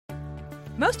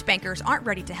Most bankers aren't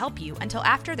ready to help you until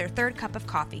after their third cup of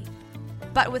coffee.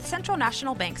 But with Central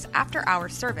National Bank's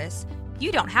after-hours service,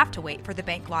 you don't have to wait for the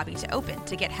bank lobby to open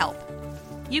to get help.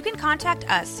 You can contact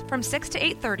us from 6 to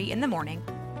 8:30 in the morning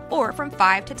or from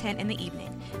 5 to 10 in the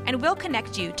evening, and we'll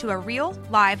connect you to a real,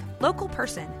 live, local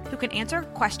person who can answer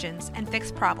questions and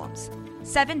fix problems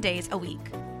 7 days a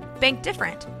week. Bank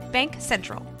different. Bank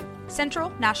Central. Central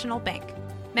National Bank.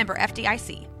 Member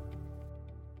FDIC.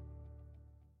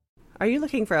 Are you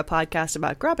looking for a podcast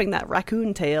about grabbing that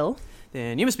raccoon tail?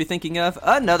 Then you must be thinking of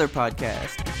another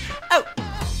podcast. Oh!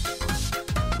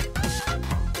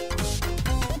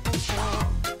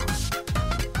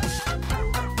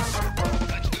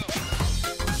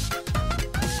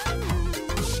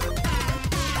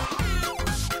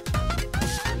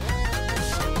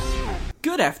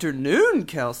 Good afternoon,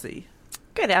 Kelsey.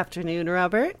 Good afternoon,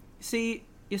 Robert. You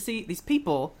see, these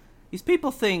people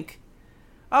think,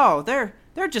 oh, they're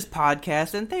just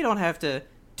podcasting. They don't have to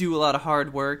do a lot of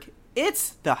hard work. It's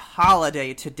the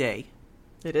holiday today.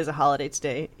 It is a holiday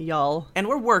today, y'all. And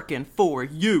we're working for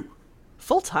you.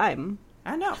 Full time.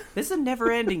 I know. This is a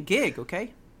never-ending gig,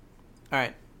 okay? All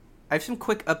right. I have some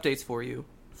quick updates for you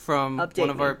from one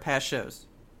of our past shows.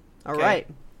 All right.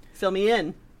 Fill me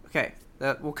in. Okay.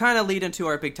 That will kind of lead into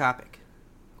our big topic.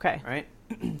 Okay. All right.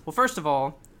 Well, first of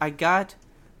all, I got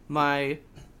my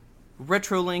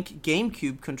RetroLink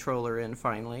GameCube controller in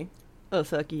finally. Oh,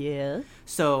 fuck yeah.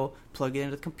 So, plug it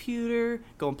into the computer,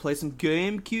 go and play some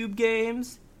GameCube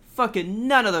games. Fucking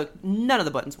none of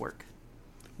the buttons work.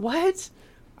 What?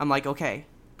 I'm like, okay,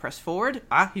 press forward.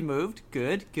 He moved.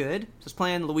 Good. Just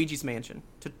playing Luigi's Mansion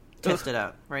to test it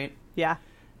out, right? Yeah.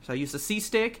 So I use the C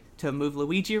stick to move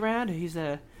Luigi around. He's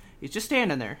just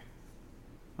standing there.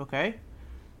 Okay.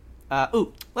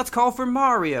 Let's call for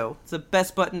Mario. It's the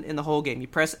best button in the whole game. You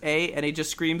press A and he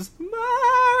just screams,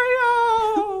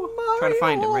 Mario! Try to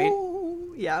find him, right?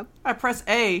 Yeah. I press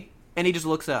A and he just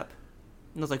looks up.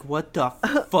 And I was like, what the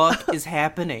fuck is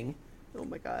happening? Oh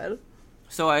my god.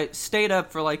 So I stayed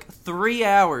up for like 3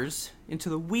 hours into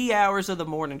the wee hours of the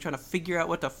morning trying to figure out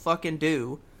what to fucking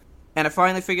do. And I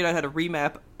finally figured out how to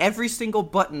remap every single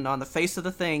button on the face of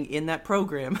the thing in that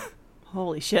program.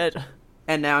 Holy shit.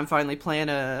 And now I'm finally playing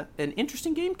an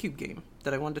interesting GameCube game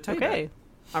that I wanted to tell you about. Okay.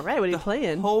 All right, what are you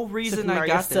playing? The whole reason Super I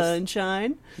Mario got this...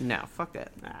 Sunshine? No, fuck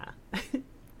that.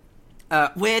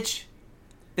 Ah. Which,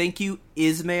 thank you,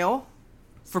 Ismail,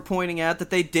 for pointing out that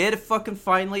they did fucking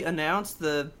finally announce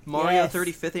the Mario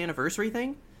 35th anniversary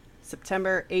thing.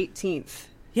 September 18th.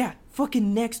 Yeah,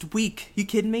 fucking next week. You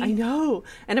kidding me? I know.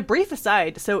 And a brief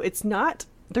aside, so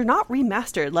they're not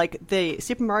remastered. Like, the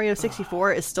Super Mario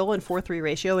 64 is still in 4:3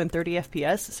 ratio and 30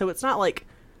 FPS, so it's not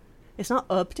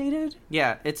updated.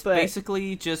 Yeah, it's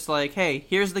basically just like, hey,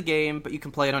 here's the game, but you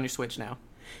can play it on your Switch now.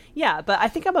 Yeah, but I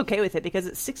think I'm okay with it because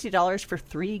it's $60 for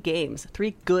 3 games.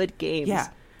 3 good games. Yeah.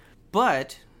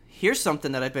 But here's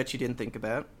something that I bet you didn't think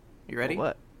about. You ready?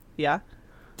 What? Yeah?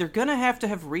 They're gonna have to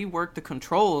have reworked the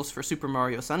controls for Super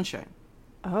Mario Sunshine.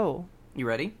 Oh. You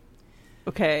ready?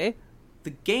 Okay.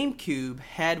 The GameCube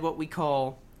had what we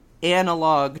call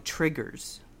analog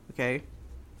triggers, okay?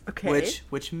 Okay.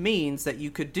 Which means that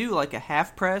you could do like a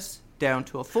half press down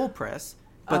to a full press,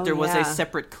 but there was a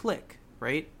separate click,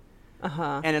 right?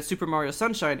 Uh-huh. And in Super Mario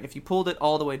Sunshine, if you pulled it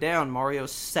all the way down, Mario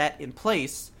sat in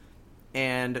place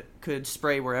and could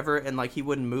spray wherever, and like he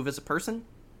wouldn't move as a person.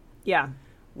 Yeah.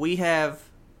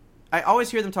 I always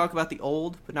hear them talk about the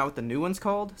old, but not what the new one's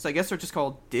called. So I guess they're just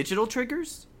called digital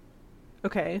triggers.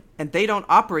 Okay. And they don't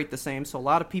operate the same, so a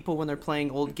lot of people, when they're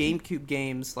playing old GameCube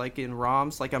games, like in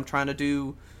ROMs, like I'm trying to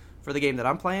do for the game that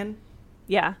I'm playing,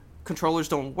 Yeah. controllers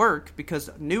don't work because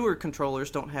newer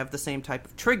controllers don't have the same type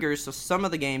of triggers, so some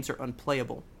of the games are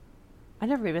unplayable. I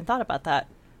never even thought about that.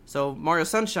 So Mario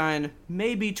Sunshine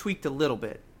may be tweaked a little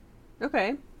bit.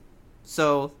 Okay.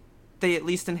 So they at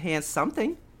least enhanced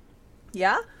something.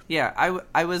 Yeah? Yeah,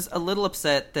 I was a little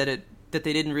upset that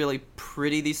they didn't really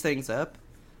pretty these things up.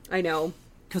 I know.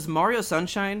 Because Mario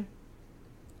Sunshine...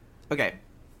 Okay,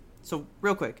 so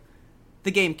real quick.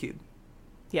 The GameCube.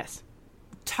 Yes.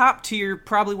 Top tier,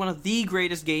 probably one of the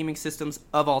greatest gaming systems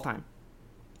of all time.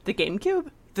 The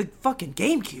GameCube? The fucking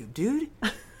GameCube, dude.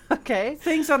 Okay.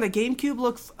 Things on the GameCube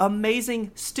look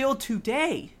amazing still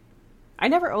today. I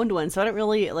never owned one, so I don't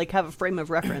really have a frame of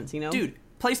reference, you know? Dude,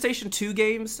 PlayStation 2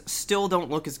 games still don't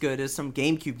look as good as some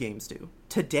GameCube games do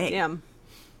today. Damn.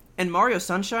 And Mario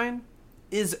Sunshine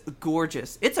is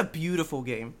gorgeous. It's a beautiful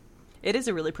game. It is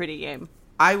a really pretty game.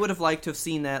 I would have liked to have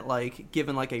seen that,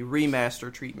 given, a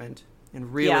remaster treatment.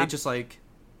 And really just,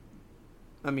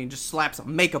 just slap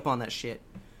some makeup on that shit.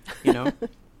 You know?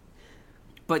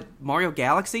 But Mario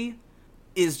Galaxy,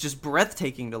 is just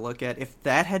breathtaking to look at. If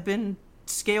that had been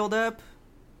scaled up,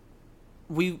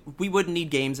 we wouldn't need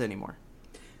games anymore.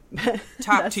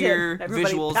 Top tier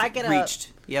visuals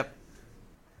reached. Yep.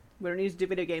 We don't need to do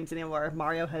video games anymore.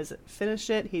 Mario has finished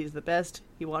it. He's the best.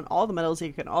 He won all the medals.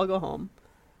 He can all go home.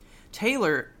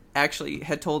 Taylor actually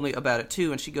had told me about it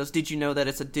too, and she goes, "Did you know that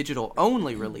it's a digital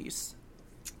only release?"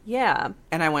 Yeah.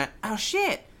 And I went, "Oh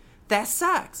shit, that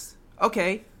sucks."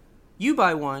 Okay, you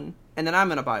buy one, and then I'm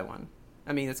gonna buy one.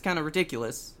 I mean, it's kind of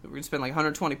ridiculous. We're gonna spend like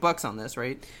 $120 on this,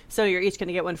 right? So you're each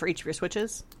gonna get one for each of your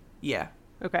Switches? Yeah.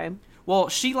 Okay. Well,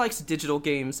 she likes digital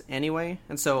games anyway,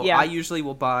 and so Yeah. I usually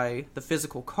will buy the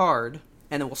physical card,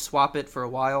 and then we'll swap it for a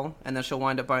while, and then she'll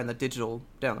wind up buying the digital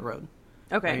down the road.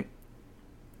 Okay. Right?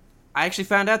 I actually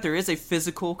found out there is a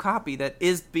physical copy that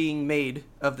is being made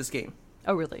of this game.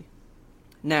 Oh, really?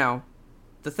 Now,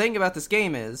 the thing about this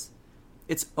game is,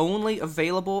 it's only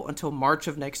available until March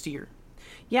of next year.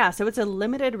 Yeah, so it's a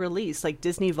limited release, like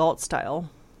Disney Vault style.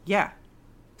 Yeah.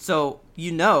 So,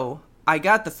 I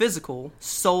got the physical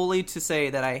solely to say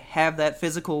that I have that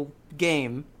physical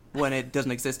game when it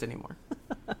doesn't exist anymore.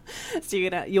 So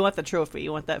you want the trophy,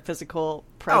 you want that physical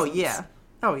presence.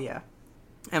 Oh yeah.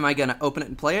 Am I gonna open it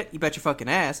and play it? You bet your fucking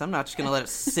ass. I'm not just gonna let it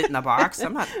sit in a box.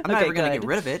 I'm not ever gonna get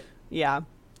rid of it. Yeah.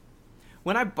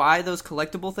 When I buy those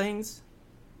collectible things,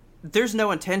 there's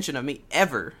no intention of me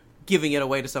ever giving it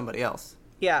away to somebody else.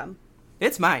 Yeah.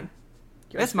 It's mine.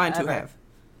 It's mine to forever. have.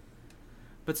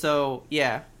 But so,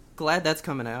 yeah, glad that's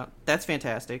coming out. That's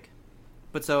fantastic.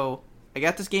 But so, I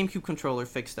got this GameCube controller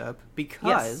fixed up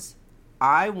because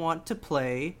I want to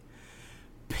play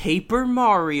Paper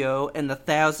Mario and the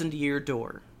Thousand-Year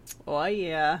Door. Oh,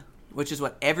 yeah. Which is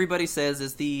what everybody says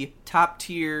is the top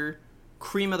tier,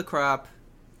 cream of the crop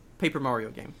Paper Mario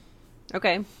game.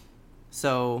 Okay.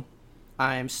 So,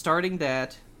 I'm starting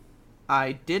that.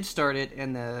 I did start it,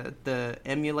 and the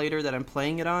emulator that I'm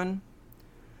playing it on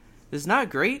is not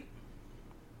great.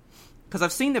 Because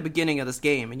I've seen the beginning of this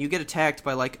game, and you get attacked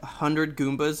by like 100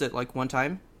 Goombas at like one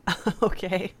time.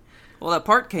 Okay. Well, that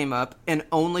part came up, and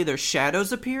only their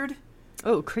shadows appeared.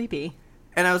 Oh, creepy.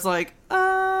 And I was like,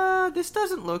 this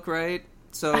doesn't look right.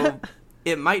 So,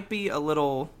 it might be a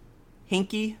little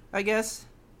hinky, I guess.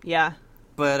 Yeah.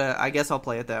 But I guess I'll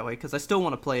play it that way, because I still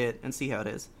want to play it and see how it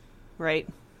is. Right.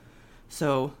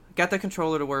 So, got the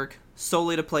controller to work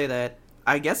solely to play that.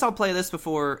 I guess I'll play this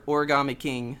before Origami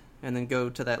King, and then go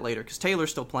to that later, because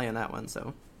Taylor's still playing that one,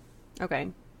 so.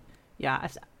 Okay. Yeah,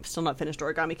 I've still not finished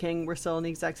Origami King. We're still in the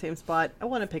exact same spot. I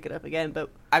want to pick it up again, but...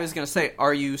 I was going to say,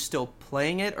 are you still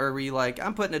playing it, or were you like,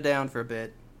 I'm putting it down for a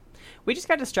bit? We just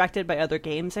got distracted by other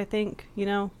games, I think, you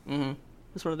know? Mm-hmm.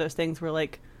 It was one of those things where,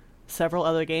 like, several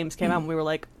other games came out, and we were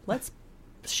like, let's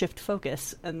shift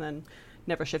focus, and then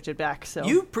never shifted back, so...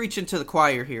 You preaching to the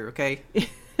choir here, okay?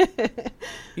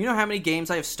 You know how many games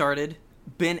I have started,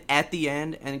 been at the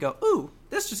end, and go, ooh,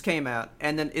 this just came out.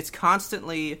 And then it's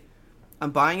constantly,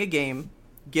 I'm buying a game,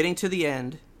 getting to the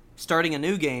end, starting a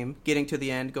new game, getting to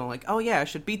the end, going like, oh yeah, I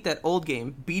should beat that old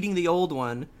game, beating the old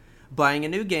one, buying a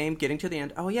new game, getting to the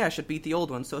end, oh yeah, I should beat the old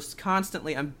one. So it's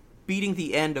constantly, I'm beating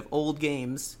the end of old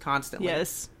games constantly.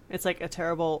 Yes. It's like a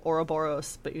terrible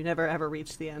Ouroboros, but you never ever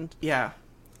reach the end. Yeah.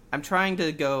 I'm trying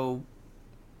to go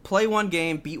play one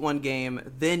game, beat one game,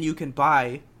 then you can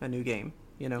buy a new game,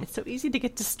 you know? It's so easy to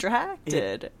get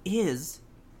distracted. It is.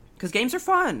 Because games are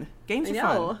fun. Games are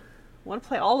fun. I want to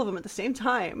play all of them at the same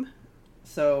time.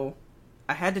 So,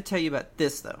 I had to tell you about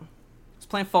this, though. I was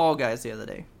playing Fall Guys the other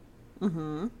day.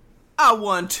 Mm-hmm. I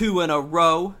won 2 in a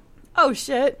row. Oh,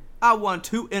 shit. I won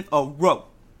 2 in a row.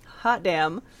 Hot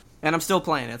damn. And I'm still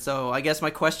playing it, so I guess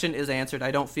my question is answered. I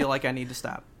don't feel like I need to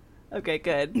stop. Okay,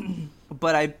 good.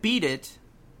 But I beat it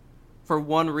for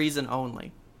one reason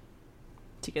only.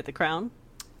 To get the crown?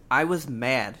 I was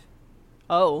mad.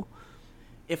 Oh.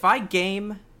 If I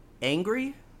game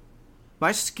angry,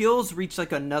 my skills reach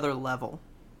like another level.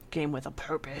 Game with a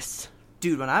purpose.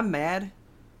 Dude, when I'm mad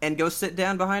and go sit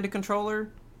down behind a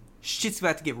controller, shit's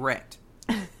about to get wrecked.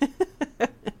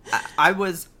 I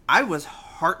was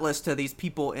heartless to these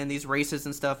people in these races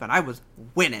and stuff, and I was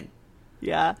winning.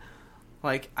 Yeah.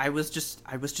 Like, I was just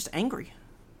angry.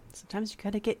 Sometimes you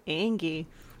gotta get angry.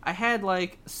 I had,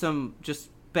 like, some just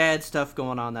bad stuff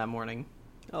going on that morning.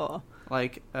 Oh.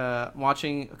 Like,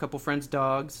 watching a couple friends'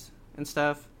 dogs and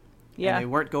stuff. Yeah. And they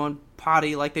weren't going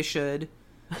potty like they should.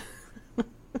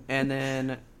 And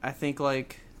then, I think,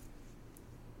 like,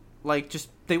 just,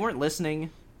 they weren't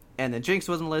listening. And then Jinx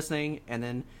wasn't listening. And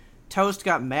then Toast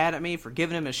got mad at me for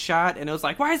giving him a shot. And it was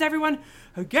like, why is everyone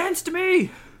against me?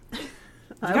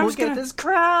 I will get this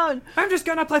crown. I'm just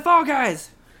gonna play Fall Guys.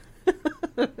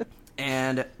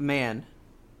 And, man,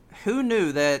 who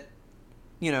knew that,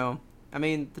 I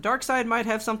mean, the dark side might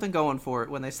have something going for it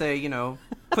when they say,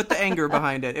 put the anger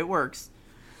behind it. It works.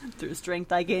 Through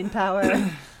strength, I gain power.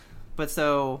 But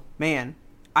so, man,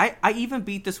 I even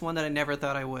beat this one that I never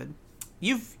thought I would.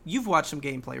 You've watched some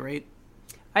gameplay, right?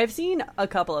 I've seen a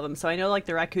couple of them, so I know like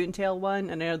the raccoon tail one,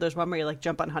 and I know there's one where you like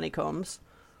jump on honeycombs.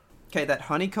 Okay, that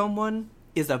honeycomb one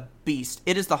is a beast.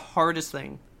 It is the hardest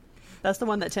thing. That's the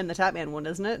one that Tim the Tatman won,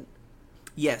 isn't it?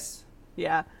 Yes.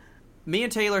 Yeah. Me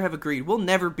and Taylor have agreed we'll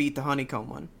never beat the honeycomb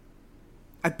one.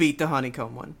 I beat the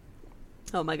honeycomb one.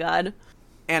 Oh my god.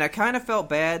 And I kind of felt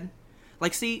bad.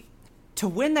 Like, see, to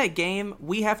win that game,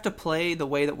 we have to play the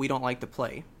way that we don't like to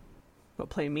play. What,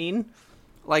 play mean?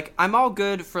 Like, I'm all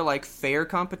good for, like, fair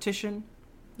competition.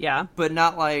 Yeah. But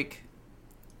not like,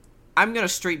 I'm gonna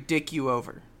straight dick you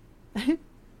over.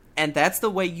 And that's the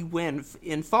way you win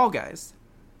in Fall Guys.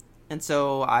 And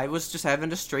so I was just having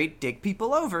to straight dick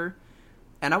people over.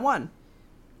 And I won.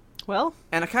 Well.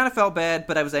 And I kind of felt bad,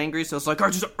 but I was angry, so it's like, I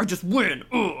just win!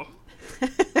 Ugh!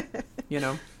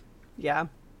 Yeah.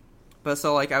 But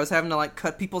so, like, I was having to, like,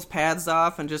 cut people's paths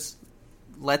off and just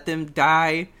let them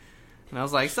die. And I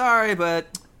was like, sorry,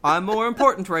 but I'm more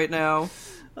important right now.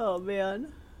 Oh,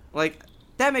 man. Like,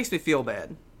 that makes me feel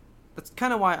bad. That's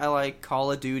kind of why I like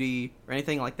Call of Duty or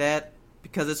anything like that.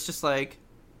 Because it's just, like,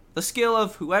 the skill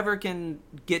of whoever can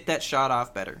get that shot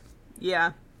off better.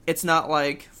 Yeah. It's not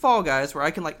like Fall Guys, where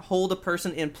I can, like, hold a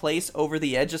person in place over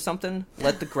the edge of something,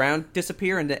 let the ground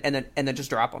disappear, and then just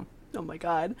drop them. Oh, my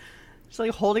God. Just,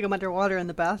 like, holding them underwater in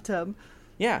the bathtub.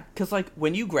 Yeah, because, like,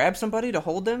 when you grab somebody to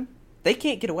hold them, they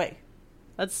can't get away.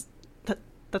 That's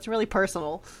really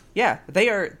personal. Yeah, they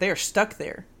are stuck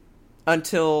there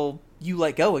until you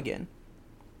let go again.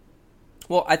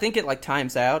 Well, I think it, like,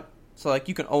 times out, so, like,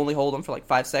 you can only hold them for, like,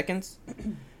 5 seconds.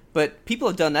 But people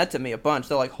have done that to me a bunch.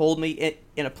 They'll, like, hold me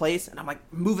in a place, and I'm, like,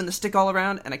 moving the stick all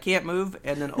around, and I can't move,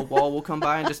 and then a wall will come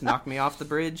by and just knock me off the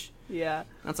bridge. Yeah.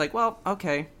 And it's like, well,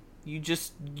 okay.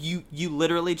 You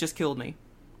literally just killed me.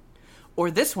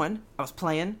 Or this one, I was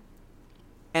playing,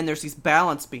 and there's these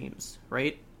balance beams,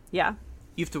 right? Yeah.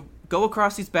 You have to go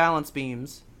across these balance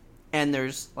beams, and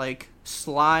there's, like,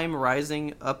 slime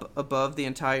rising up above the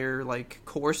entire, like,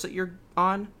 course that you're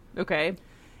on. Okay.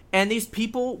 And these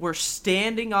people were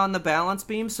standing on the balance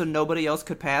beam so nobody else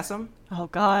could pass them. Oh,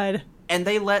 God. And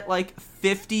they let, like,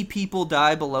 50 people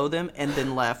die below them and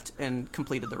then left and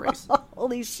completed the race.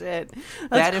 Holy shit. That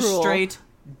That's is cruel. straight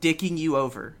dicking you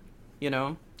over, you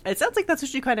know? It sounds like that's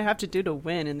what you kind of have to do to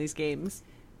win in these games.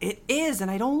 It is, and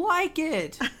I don't like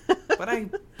it.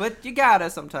 But you gotta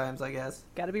sometimes, I guess.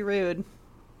 Gotta be rude.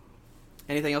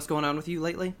 Anything else going on with you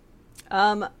lately?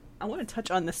 I want to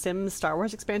touch on the Sims Star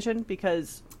Wars expansion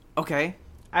because Okay.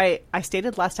 I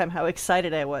stated last time how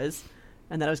excited I was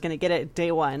and that I was going to get it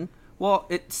day one. Well,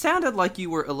 it sounded like you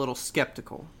were a little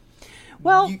skeptical.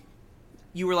 Well,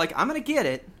 you were like, I'm going to get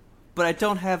it, but I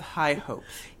don't have high hopes.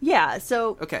 yeah,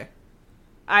 so Okay.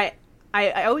 I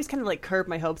always kind of like curb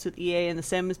my hopes with EA and the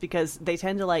Sims because they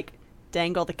tend to like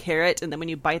dangle the carrot, and then when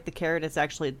you bite the carrot, it's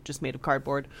actually just made of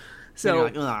cardboard. So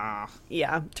And you're like, "Ugh,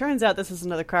 yeah, turns out this is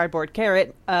another cardboard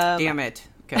carrot. damn it.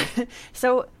 Okay.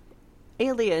 So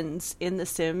aliens in The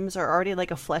Sims are already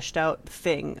like a fleshed out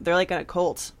thing. They're like an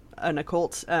occult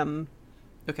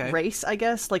Okay. race, I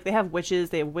guess. Like they have witches,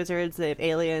 they have wizards, they have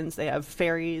aliens, they have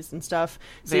fairies and stuff.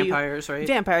 So Vampires, right?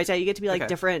 Vampires, yeah. You get to be like Okay.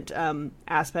 different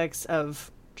aspects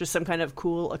of just some kind of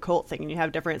cool occult thing, and you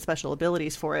have different special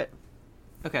abilities for it.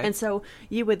 Okay. And so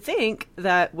you would think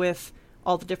that with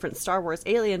all the different Star Wars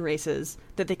alien races,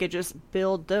 that they could just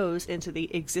build those into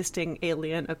the existing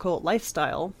alien occult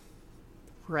lifestyle,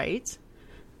 right?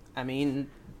 I mean,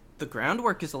 the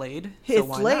groundwork is laid. So It's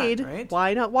why laid. Not, right?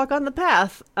 Why not walk on the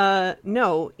path?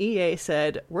 No, EA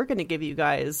said, we're going to give you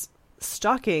guys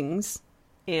stockings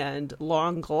and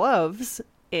long gloves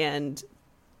and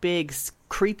big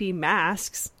creepy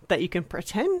masks that you can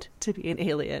pretend to be an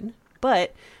alien,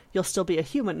 but you'll still be a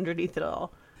human underneath it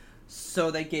all.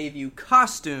 So they gave you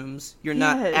costumes. You're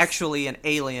not Yes. actually an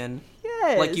alien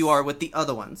Yes. like you are with the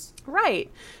other ones. Right.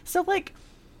 So, like,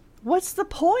 what's the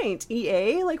point,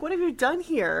 EA? Like, what have you done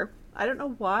here? I don't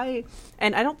know why.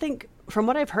 And I don't think, from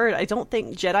what I've heard, I don't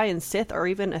think Jedi and Sith are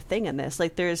even a thing in this.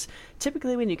 Like, there's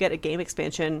typically when you get a game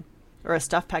expansion or a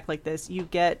stuff pack like this, you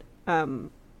get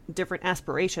different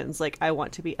aspirations. Like, I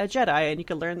want to be a Jedi, and you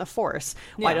can learn the Force.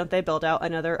 Why Yeah. don't they build out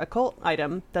another occult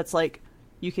item that's like,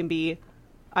 you can be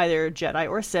either Jedi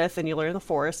or Sith, and you learn the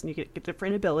Force, and you get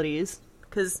different abilities?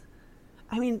 Because,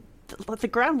 I mean, the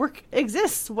groundwork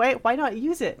exists. Why not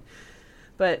use it?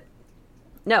 But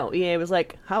no, EA was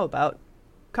like, how about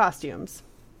costumes?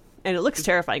 And it looks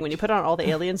terrifying when you put on all the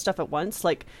alien stuff at once.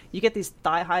 Like, you get these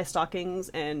thigh-high stockings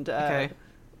and,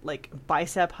 like,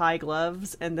 bicep-high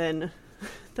gloves, and then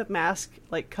the mask,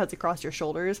 like, cuts across your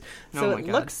shoulders. So it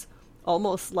looks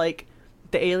almost like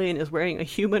the alien is wearing a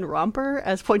human romper,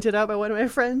 as pointed out by one of my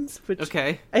friends, which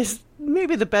is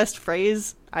maybe the best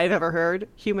phrase I've ever heard.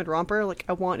 Human romper. Like,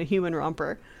 I want a human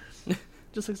romper.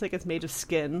 Just looks like it's made of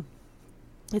skin.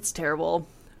 It's terrible.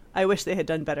 I wish they had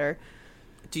done better.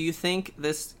 Do you think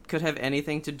this could have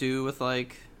anything to do with,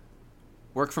 like,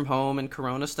 work from home and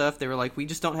Corona stuff? They were like, we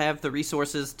just don't have the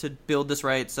resources to build this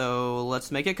right, so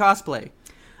let's make it cosplay.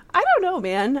 I don't know,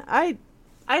 man. I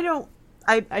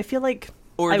feel like...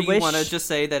 Or do you want to just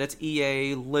say that it's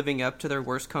EA living up to their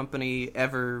worst company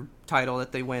ever title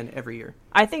that they win every year?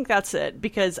 I think that's it,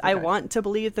 because I want to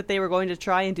believe that they were going to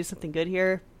try and do something good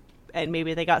here, and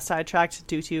maybe they got sidetracked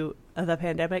due to the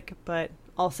pandemic, but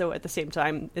also at the same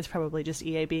time, it's probably just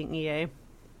EA being EA.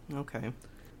 Okay.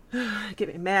 Get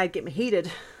me mad, get me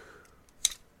heated.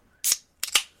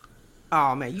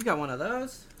 Oh man, you got one of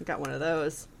those? I got one of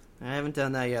those. I haven't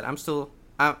done that yet. I'm still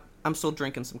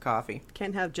drinking some coffee.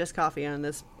 Can't have just coffee on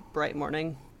this bright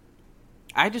morning.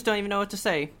 I just don't even know what to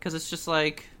say, because it's just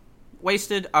like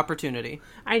wasted opportunity.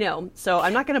 I know. So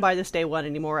I'm not going to buy this day one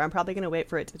anymore. I'm probably going to wait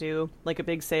for it to do like a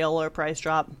big sale or a price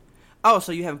drop. Oh,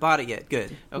 so you haven't bought it yet.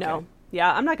 Good. Okay. No.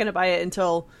 Yeah, I'm not going to buy it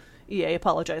until EA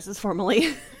apologizes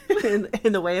formally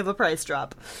in the way of a price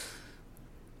drop.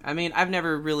 I mean, I've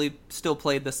never really still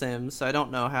played The Sims, so I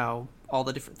don't know how all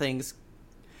the different things,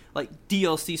 like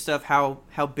DLC stuff,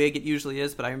 how big it usually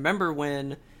is. But I remember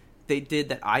when they did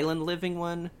that island living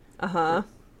one.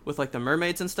 With like the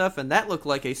mermaids and stuff, and that looked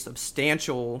like a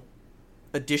substantial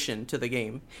addition to the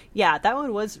game. Yeah, that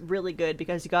one was really good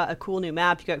because you got a cool new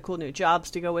map, you got cool new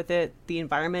jobs to go with it, the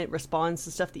environment responds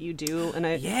to stuff that you do,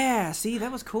 and see,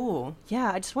 that was cool.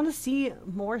 Yeah, I just want to see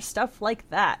more stuff like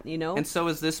that, you know? And so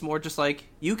is this more just like,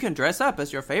 you can dress up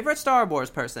as your favorite Star Wars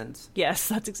persons? Yes,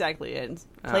 that's exactly it.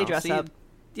 Play dress up.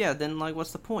 Yeah, then like,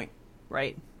 what's the point?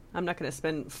 Right. I'm not going to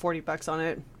spend $40 on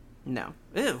it. No.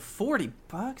 Ew,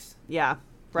 $40? Yeah.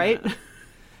 Right? Yeah.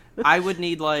 I would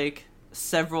need, like,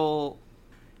 several...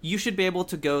 You should be able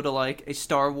to go to, like, a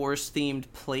Star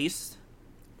Wars-themed place.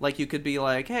 Like, you could be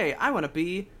like, hey, I want to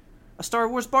be a Star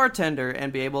Wars bartender,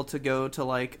 and be able to go to,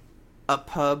 like, a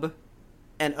pub,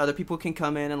 and other people can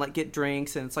come in and, like, get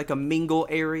drinks, and it's, like, a mingle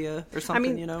area or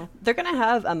something, you know? They're going to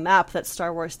have a map that's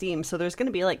Star Wars-themed, so there's going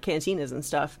to be, like, cantinas and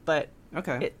stuff, but...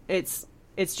 Okay. It's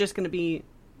just going to be...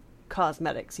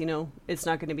 cosmetics, you know? It's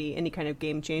not going to be any kind of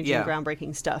game-changing,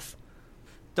 groundbreaking stuff.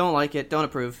 Don't like it. Don't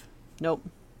approve. Nope.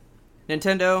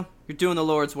 Nintendo, you're doing the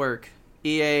Lord's work.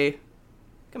 EA,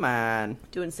 come on.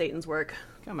 Doing Satan's work.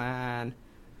 Come on.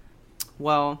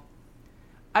 Well,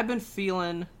 I've been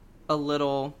feeling a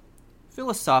little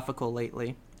philosophical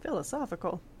lately.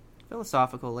 Philosophical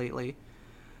lately.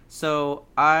 So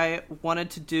I wanted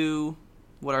to do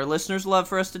what our listeners love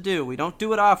for us to do. We don't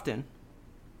do it often.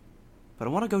 But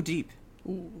I want to go deep.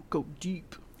 Ooh, go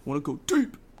deep. I want to go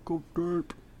deep. Go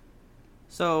deep.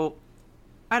 So,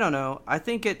 I don't know. I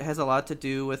think it has a lot to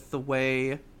do with the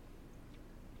way,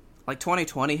 like,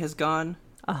 2020 has gone.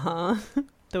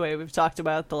 The way we've talked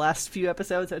about the last few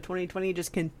episodes, how 2020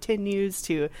 just continues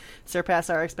to surpass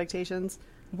our expectations.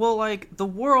 Well, like, the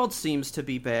world seems to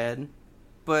be bad,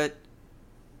 but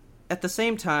at the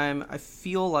same time, I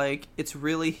feel like it's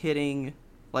really hitting,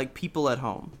 like, people at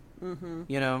home. Mm-hmm.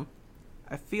 You know?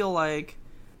 I feel like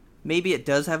maybe it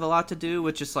does have a lot to do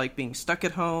with just, like, being stuck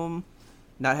at home,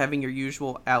 not having your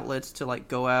usual outlets to, like,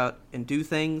 go out and do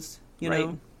things, you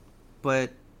know?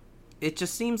 But it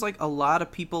just seems like a lot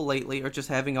of people lately are just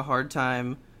having a hard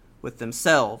time with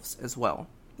themselves as well.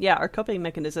 Yeah, our coping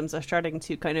mechanisms are starting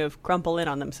to kind of crumple in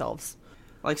on themselves.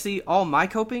 Like, see, all my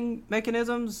coping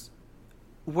mechanisms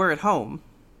were at home.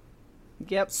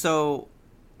 Yep. So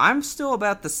I'm still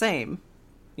about the same,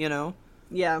 you know?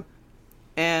 Yeah.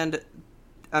 And,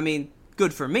 I mean,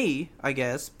 good for me, I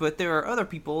guess, but there are other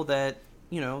people that,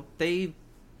 you know, they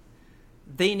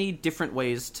need different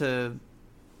ways to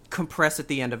compress at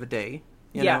the end of a day,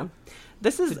 you know?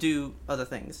 To do other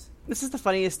things. This is the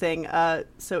funniest thing.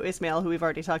 So Ismail, who we've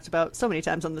already talked about so many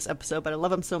times on this episode, but I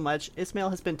love him so much,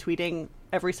 Ismail has been tweeting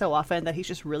every so often that he's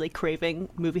just really craving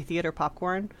movie theater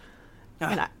popcorn.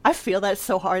 And I feel that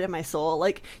so hard in my soul.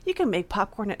 Like, you can make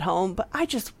popcorn at home, but I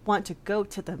just want to go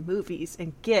to the movies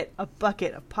and get a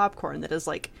bucket of popcorn that is,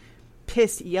 like,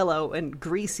 piss yellow and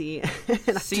greasy. And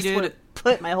I just want to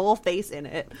put my whole face in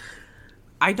it.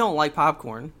 I don't like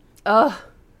popcorn.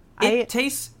 It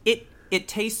tastes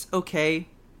okay,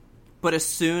 but as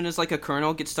soon as, like, a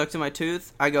kernel gets stuck to my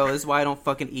tooth, I go, this is why I don't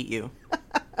fucking eat you.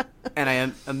 and I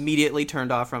am immediately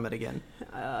turned off from it again.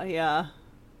 Yeah.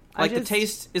 Like, the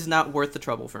taste is not worth the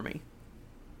trouble for me.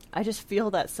 I just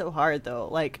feel that so hard, though.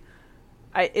 Like,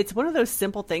 it's one of those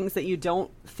simple things that you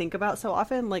don't think about so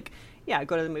often. Like, yeah,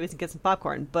 go to the movies and get some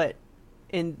popcorn. But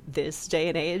in this day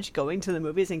and age, going to the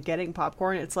movies and getting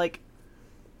popcorn, it's like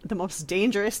the most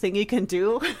dangerous thing you can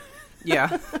do.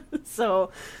 Yeah.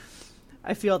 So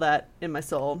I feel that in my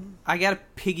soul. I got to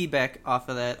piggyback off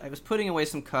of that. I was putting away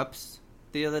some cups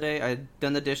the other day. I had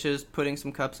done the dishes, putting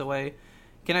some cups away.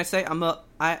 Can I say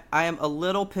I am a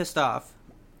little pissed off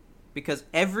because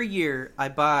every year I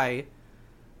buy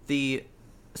the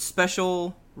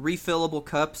special refillable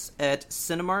cups at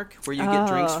Cinemark where you get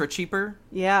drinks for cheaper.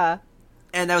 Yeah.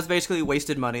 And that was basically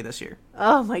wasted money this year.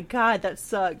 Oh my god, that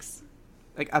sucks.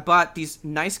 Like, I bought these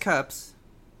nice cups,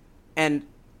 and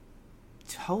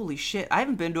holy shit, I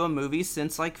haven't been to a movie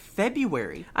since, like,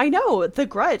 February. I know. The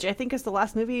Grudge, I think, is the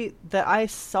last movie that I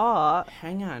saw.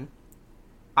 Hang on.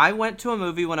 I went to a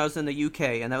movie when I was in the UK,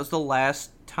 and that was the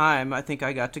last time I think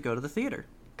I got to go to the theater.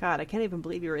 God, I can't even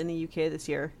believe you were in the UK this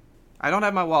year. I don't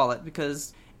have my wallet,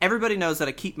 because everybody knows that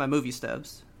I keep my movie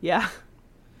stubs. Yeah.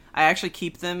 I actually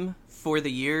keep them for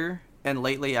the year, and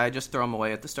lately I just throw them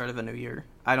away at the start of a new year.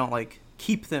 I don't, like,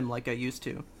 keep them like I used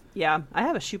to. Yeah, I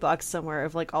have a shoebox somewhere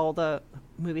of, like, all the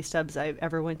movie stubs I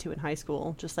ever went to in high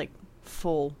school. Just, like,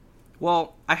 full.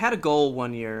 Well, I had a goal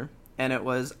one year, and it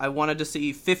was I wanted to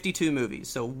see 52 movies,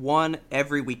 so one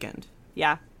every weekend.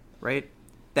 Yeah. Right?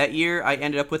 That year, I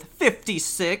ended up with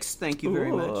 56. Thank you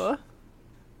very much. Ooh.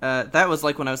 That was,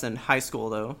 like, when I was in high school,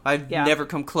 though. I've never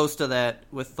come close to that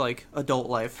with, like, adult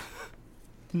life.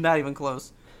 Not even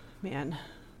close. Man.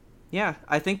 Yeah,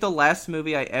 I think the last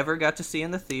movie I ever got to see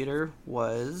in the theater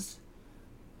was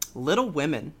Little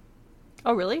Women.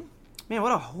 Oh, really? Man,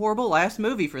 what a horrible last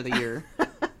movie for the year.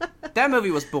 That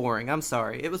movie was boring. I'm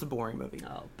sorry. It was a boring movie.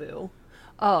 Oh, boo.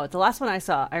 Oh, the last one I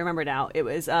saw, I remember now. It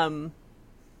was,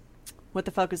 what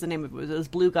the fuck is the name of it? It was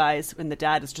Blue Guys, and the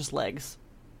dad is just legs.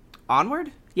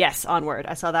 Onward? Yes, Onward.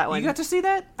 I saw that one. You got to see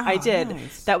that? Oh, I did.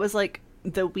 Nice. That was, like,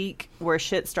 the week where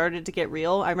shit started to get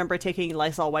real. I remember taking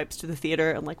Lysol wipes to the theater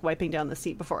and, like, wiping down the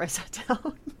seat before I sat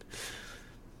down.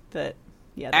 That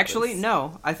Actually,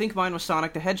 no. I think mine was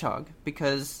Sonic the Hedgehog,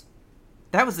 because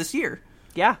that was this year.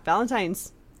 Yeah,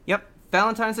 Valentine's. Yep,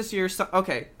 Valentine's this year.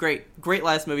 Okay, great. Great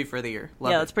last movie for the year.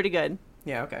 Love it. That's pretty good.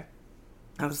 Yeah, okay.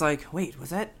 I was like, wait,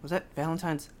 was that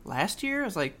Valentine's last year? I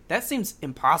was like, that seems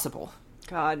impossible.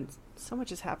 God, so much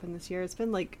has happened this year. It's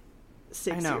been, like,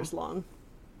 6 years long.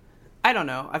 I don't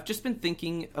know. I've just been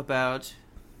thinking about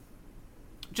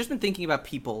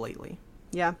people lately.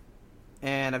 Yeah.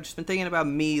 And I've just been thinking about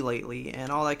me lately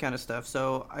and all that kind of stuff.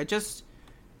 So I just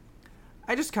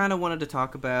kind of wanted to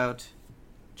talk about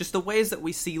just the ways that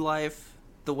we see life,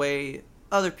 the way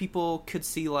other people could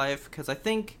see life, because I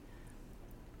think,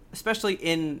 especially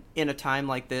in a time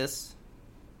like this,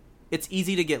 it's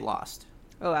easy to get lost.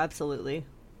 Oh, absolutely.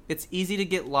 It's easy to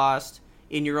get lost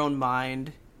in your own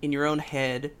mind, in your own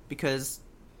head, because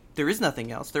there is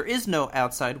nothing else. There is no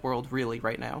outside world really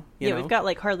right now. You know? We've got,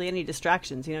 like, hardly any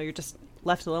distractions. You know, you're just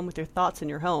left alone with your thoughts in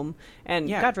your home. And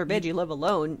God forbid you live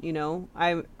alone, you know.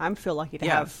 I feel lucky to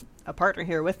have a partner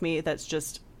here with me that's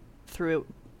just through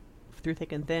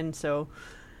thick and thin. So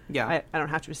I don't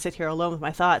have to sit here alone with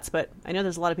my thoughts. But I know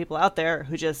there's a lot of people out there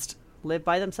who just live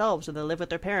by themselves, or they live with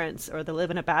their parents, or they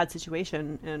live in a bad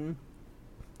situation and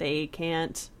they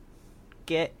can't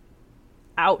get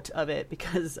out of it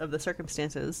because of the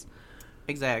circumstances.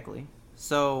 Exactly.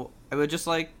 So I would just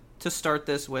like to start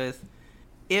this with,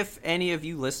 if any of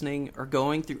you listening are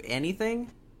going through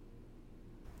anything,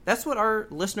 that's what our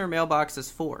listener mailbox is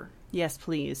for. Yes,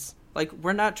 please. Like,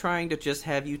 we're not trying to just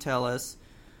have you tell us,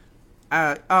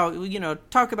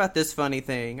 talk about this funny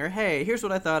thing, or hey, here's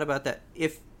what I thought about that.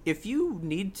 If you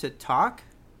need to talk,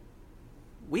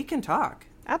 we can talk.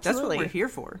 Absolutely. That's what we're here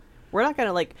for. We're not going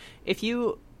to, like, if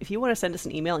you want to send us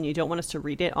an email and you don't want us to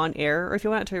read it on air, or if you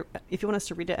want us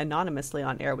to read it anonymously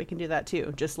on air, we can do that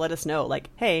too. Just let us know, like,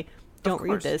 hey, don't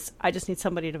read this. I just need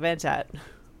somebody to vent at.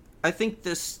 I think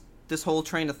this whole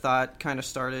train of thought kind of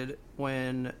started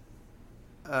when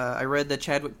I read that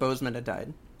Chadwick Boseman had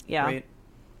died. Yeah. Right?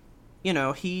 You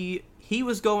know, he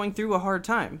was going through a hard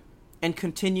time and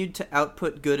continued to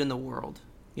output good in the world,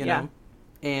 you know?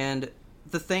 And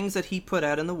the things that he put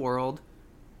out in the world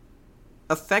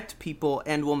affect people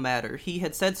and will matter. He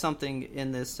had said something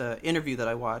in this interview that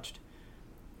I watched,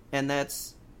 and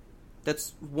that's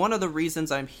one of the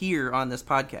reasons I'm here on this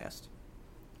podcast.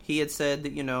 He had said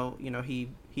that,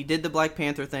 he did the Black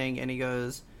Panther thing, and he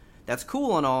goes, that's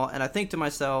cool and all, and I think to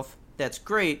myself, that's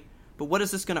great, but what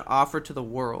is this going to offer to the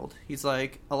world? He's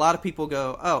like, a lot of people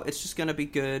go, oh, it's just going to be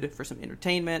good for some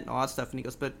entertainment and all that stuff. And he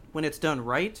goes, but when it's done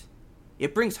right,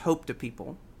 it brings hope to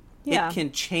people. Yeah. It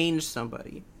can change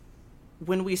somebody.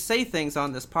 When we say things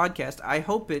on this podcast, I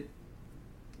hope it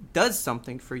does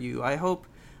something for you. I hope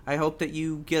that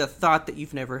you get a thought that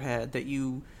you've never had, that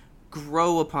you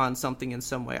grow upon something in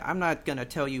some way. I'm not going to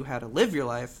tell you how to live your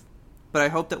life, but I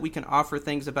hope that we can offer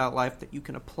things about life that you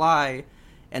can apply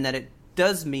and that it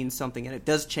does mean something and it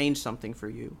does change something for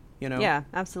you, you know? Yeah,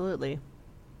 absolutely.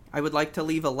 I would like to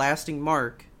leave a lasting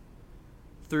mark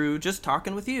through just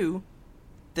talking with you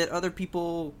that other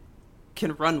people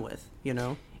can run with, you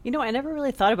know? You know, I never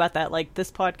really thought about that. Like,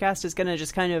 this podcast is going to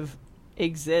just kind of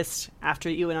exist after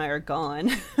you and I are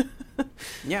gone.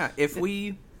 Yeah, if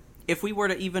we were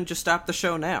to even just stop the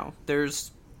show now,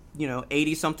 there's,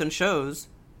 80-something shows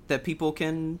that people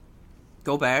can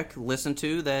go back, listen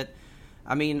to that.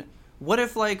 I mean, what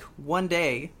if, like, one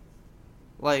day,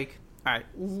 like, all right,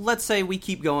 let's say we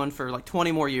keep going for, like,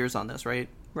 20 more years on this, right?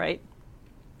 Right.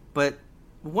 But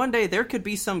one day there could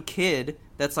be some kid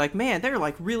that's like, man, they're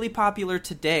like really popular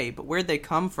today, but where'd they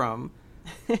come from?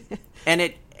 and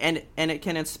it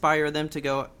can inspire them to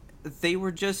go, they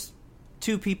were just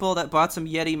two people that bought some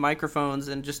Yeti microphones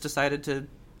and just decided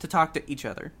to talk to each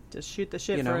other. Just shoot the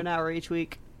shit for an hour each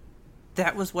week.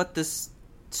 That was what this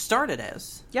started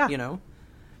as. Yeah.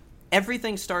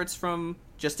 Everything starts from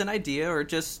just an idea, or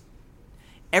just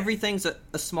everything's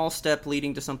a small step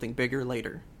leading to something bigger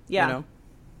later. Yeah.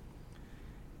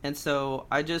 And so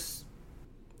I just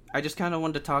kind of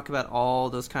wanted to talk about all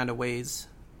those kind of ways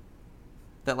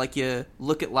that, like, you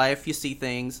look at life, you see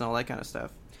things, and all that kind of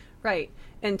stuff. Right.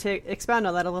 And to expound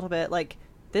on that a little bit, like,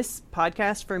 this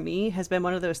podcast for me has been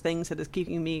one of those things that is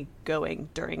keeping me going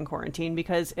during quarantine,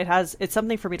 because it's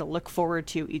something for me to look forward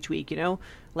to each week,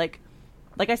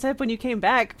 Like I said, when you came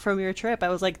back from your trip, I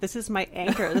was like, this is my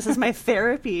anchor. This is my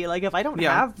therapy. Like, if I don't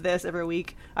have this every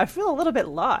week, I feel a little bit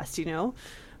lost,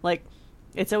 Like,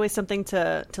 it's always something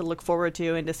to look forward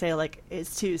to and to say, like,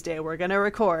 it's Tuesday, we're going to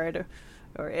record,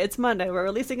 or it's Monday, we're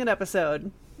releasing an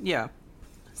episode. Yeah.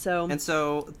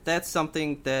 So that's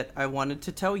something that I wanted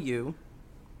to tell you.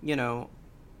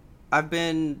 I've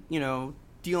been,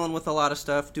 dealing with a lot of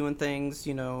stuff, doing things,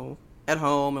 at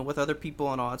home and with other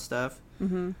people and all that stuff.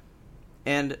 Mm-hmm.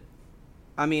 And,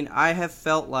 I mean, I have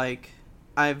felt like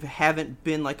I haven't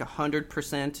been, like,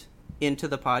 100% into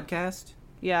the podcast.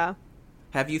 Yeah.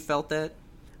 Have you felt that?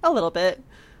 A little bit.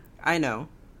 I know.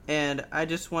 And I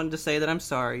just wanted to say that I'm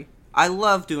sorry. I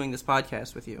love doing this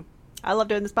podcast with you. I love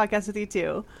doing this podcast with you,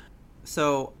 too.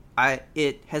 So,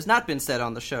 it has not been said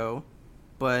on the show,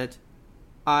 but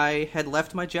I had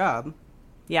left my job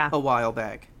a while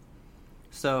back.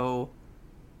 So,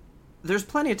 there's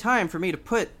plenty of time for me to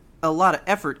put a lot of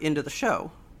effort into the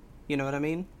show. You know what I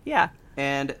mean? Yeah.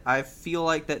 And I feel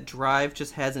like that drive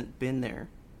just hasn't been there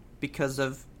because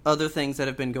of other things that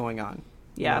have been going on.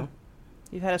 Yeah.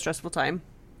 You've had a stressful time.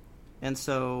 And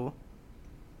so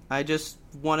I just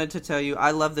wanted to tell you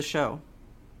I love the show.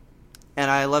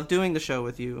 And I love doing the show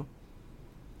with you.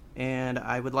 And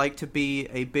I would like to be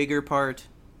a bigger part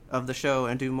of the show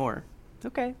and do more.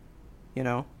 Okay.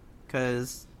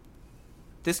 Because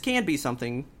this can be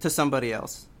something to somebody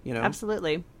else,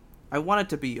 Absolutely. I want it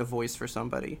to be a voice for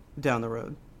somebody down the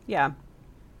road. Yeah.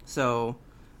 So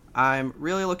I'm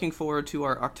really looking forward to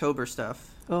our October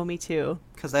stuff. Oh, me too.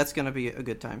 Because that's going to be a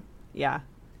good time. Yeah.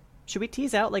 Should we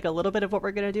tease out, like, a little bit of what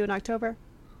we're going to do in October?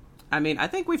 I mean, I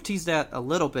think we've teased out a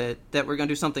little bit that we're going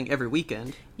to do something every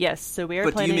weekend. Yes, so we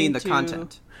are planning. But do you mean the to...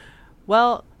 content?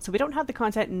 Well, so we don't have the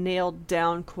content nailed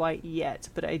down quite yet,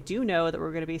 but I do know that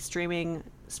we're going to be streaming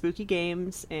spooky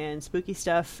games and spooky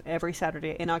stuff every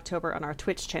Saturday in October on our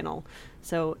Twitch channel.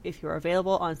 So if you're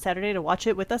available on Saturday to watch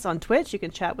it with us on Twitch, you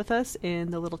can chat with us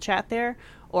in the little chat there.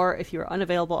 Or if you're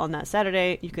unavailable on that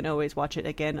Saturday, you can always watch it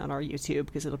again on our YouTube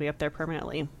because it'll be up there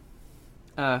permanently.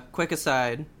 Quick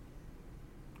aside,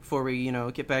 before we,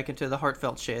 get back into the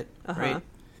heartfelt shit, right?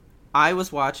 I was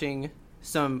watching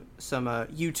some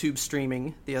YouTube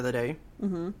streaming the other day.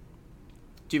 Mm-hmm.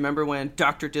 Do you remember when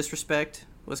Dr. Disrespect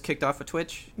was kicked off of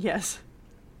Twitch? Yes.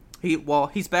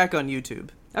 He's back on YouTube.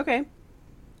 Okay.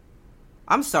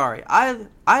 I'm sorry.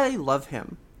 I love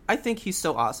him. I think he's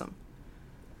so awesome.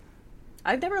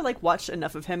 I've never, watched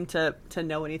enough of him to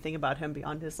know anything about him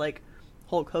beyond his,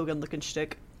 Hulk Hogan looking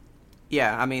shtick.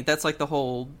 Yeah, I mean, that's, the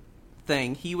whole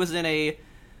thing. He was in a,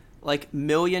 $1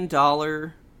 million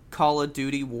Call of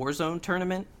Duty Warzone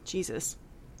tournament. Jesus.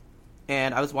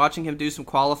 And I was watching him do some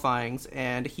qualifyings,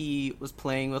 and he was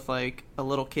playing with, a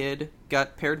little kid,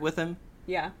 got paired with him.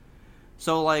 Yeah.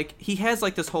 So, he has,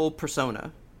 this whole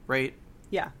persona, right?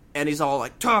 Yeah. And he's all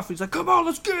like tough. He's like, come on,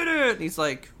 let's get it. And he's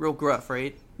like real gruff,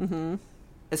 right? Mm-hmm.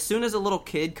 As soon as a little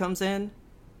kid comes in,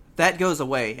 that goes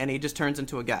away, and he just turns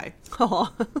into a guy.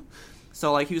 Oh.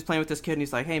 So like he was playing with this kid, and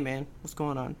he's like, hey man, what's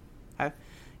going on?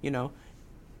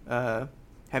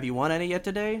 Have you won any yet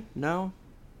today? No?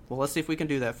 Well, let's see if we can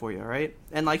do that for you, all right?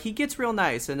 And like he gets real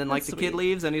nice, and then like That's the kid sweet.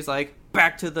 leaves, and he's like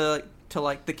back to the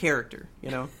character,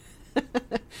 you know?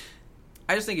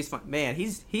 I just think he's fun. Man,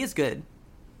 he is good.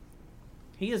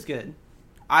 He is good.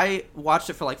 I watched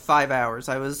it for like 5 hours.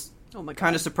 I was Oh my God.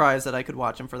 kind of surprised that I could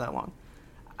watch him for that long.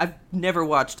 I've never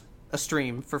watched a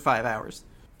stream for 5 hours.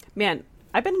 Man,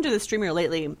 I've been into this streamer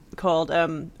lately called,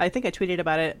 I think I tweeted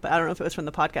about it, but I don't know if it was from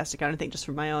the podcast account. I think just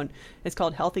from my own. It's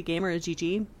called Healthy Gamer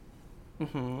GG.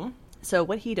 Mm-hmm. So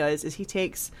what he does is he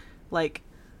takes like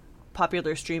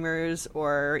popular streamers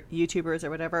or YouTubers or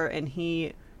whatever, and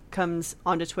he comes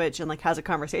onto Twitch and like has a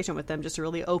conversation with them, just a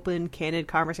really open, candid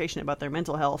conversation about their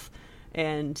mental health,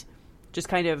 and just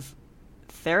kind of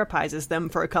therapizes them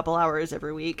for a couple hours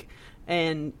every week.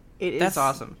 And That's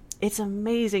awesome. It's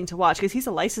amazing to watch because he's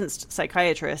a licensed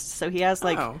psychiatrist, so he has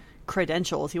like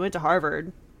credentials. He went to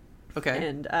Harvard. Okay.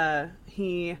 And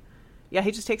he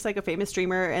just takes like a famous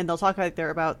streamer, and they'll talk like they're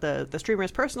about the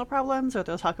streamer's personal problems, or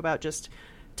they'll talk about just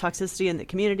toxicity in the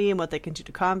community and what they can do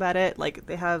to combat it. Like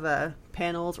they have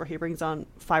panels where he brings on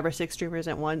 5 or 6 streamers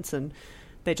at once, and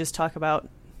they just talk about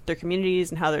their communities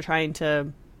and how they're trying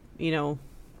to,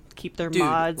 keep their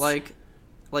mods.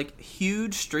 Like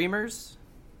huge streamers,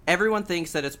 everyone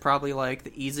thinks that it's probably like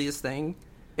the easiest thing.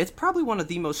 It's probably one of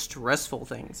the most stressful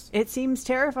things. It seems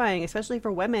terrifying, especially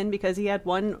for women, because he had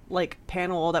one like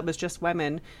panel that was just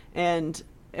women, and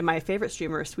my favorite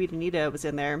streamer, Sweet Anita, was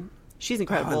in there. She's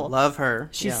incredible. I love her.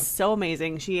 She's so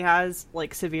amazing. She has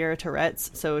like severe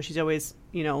Tourette's, so she's always,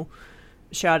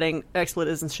 shouting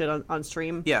expletives and shit on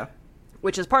stream. Yeah.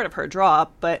 Which is part of her draw,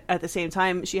 but at the same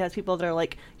time, she has people that are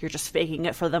like, you're just faking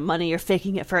it for the money, you're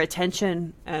faking it for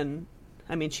attention, and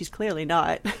I mean, she's clearly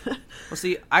not. Well,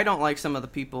 see, I don't like some of the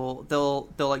people. They'll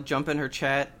like jump in her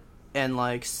chat and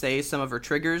like say some of her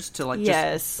triggers to like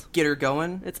just get her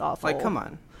going. It's awful. Like, come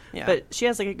on. Yeah. But she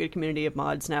has like a good community of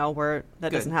mods now where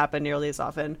that doesn't happen nearly as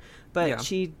often. But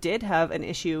she did have an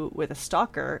issue with a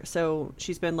stalker, so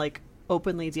she's been like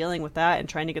openly dealing with that and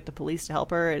trying to get the police to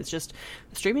help her. It's just,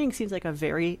 streaming seems like a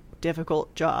very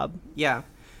difficult job. Yeah.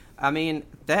 I mean,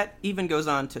 that even goes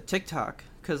on to TikTok,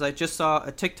 because I just saw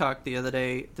a TikTok the other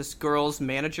day. This girl's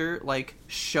manager like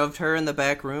shoved her in the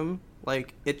back room.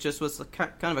 Like, it just was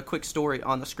kind of a quick story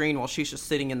on the screen while she's just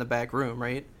sitting in the back room,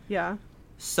 right? Yeah.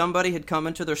 Somebody had come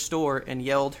into their store and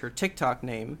yelled her TikTok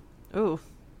name. Ooh.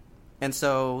 And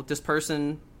so this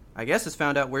person, I guess, has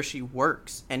found out where she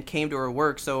works and came to her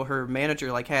work, so her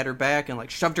manager like had her back and like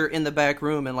shoved her in the back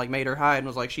room and like made her hide and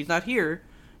was like, she's not here,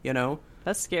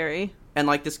 That's scary. And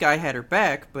like this guy had her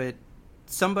back, but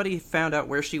somebody found out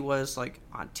where she was like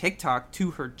on TikTok to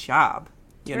her job.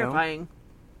 Terrifying.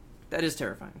 That is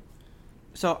terrifying.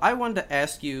 So I wanted to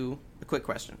ask you a quick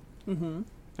question. Mm-hmm.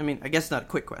 I mean, I guess not a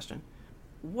quick question.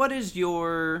 What is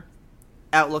your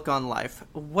outlook on life?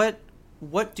 How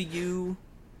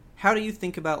do you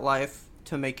think about life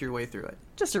to make your way through it?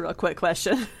 Just a real quick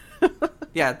question.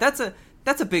 Yeah, that's a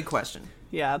big question.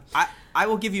 Yeah. I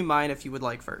will give you mine if you would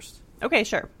like first. Okay,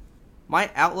 sure.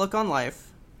 My outlook on life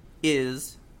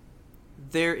is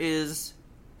there is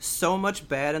so much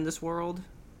bad in this world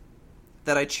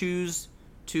that I choose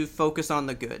to focus on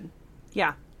the good.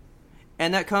 Yeah.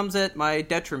 And that comes at my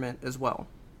detriment as well.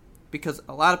 Because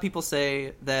a lot of people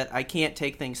say that I can't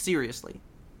take things seriously.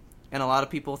 And a lot of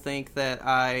people think that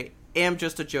I am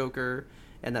just a joker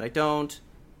and that I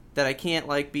can't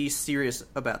like be serious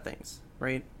about things,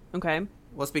 right? Okay.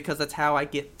 Well, it's because that's how I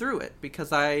get through it.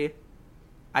 Because I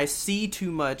see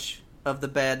too much of the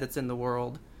bad that's in the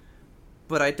world,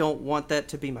 but I don't want that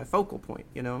to be my focal point,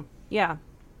 Yeah.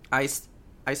 I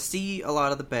see a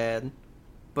lot of the bad,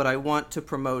 but I want to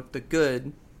promote the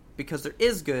good because there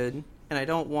is good, and I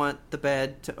don't want the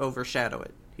bad to overshadow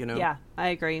it, Yeah, I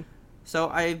agree. So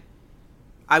I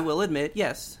will admit,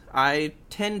 yes, I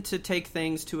tend to take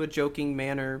things to a joking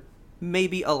manner,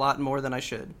 maybe a lot more than I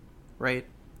should, right?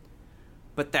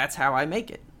 But that's how I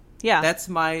make it. Yeah. That's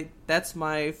my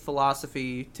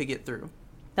philosophy to get through.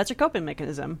 That's your coping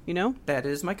mechanism, That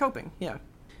is my coping, yeah.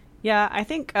 Yeah, I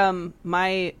think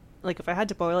if I had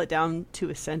to boil it down to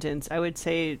a sentence, I would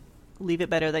say leave it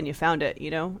better than you found it,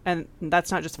 And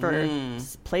that's not just for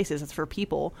places, it's for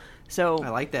people. So I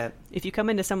like that. If you come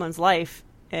into someone's life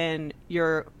and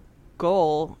your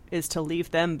goal is to leave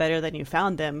them better than you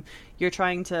found them, you're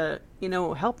trying to,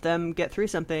 help them get through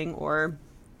something, or,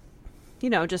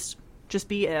 just just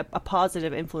be a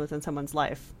positive influence in someone's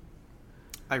life.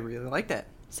 I really like that.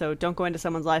 So don't go into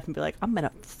someone's life and be like, I'm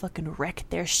gonna fucking wreck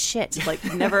their shit. Like,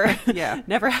 never, Yeah.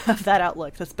 never have that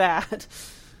outlook. That's bad.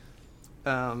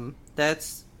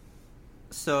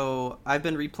 So I've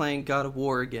been replaying God of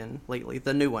War again lately,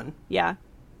 the new one. Yeah.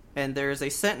 And there's a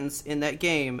sentence in that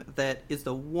game that is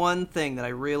the one thing that I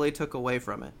really took away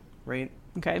from it, right?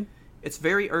 Okay. It's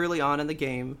very early on in the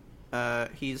game.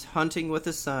 He's hunting with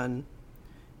his son,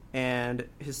 and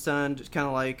his son just kind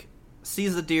of like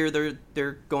sees the deer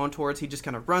they're going towards. He just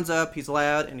kind of runs up, he's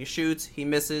loud, and he shoots. He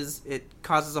misses. It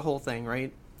causes a whole thing,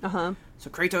 right? Uh-huh. So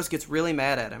Kratos gets really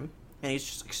mad at him, and he's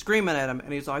just like screaming at him,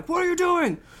 and he's like, "What are you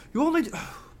doing? You only..."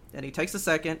 And he takes a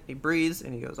second, he breathes,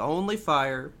 and he goes, "Only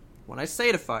fire when I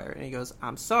say to fire." And he goes,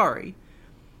 "I'm sorry."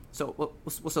 So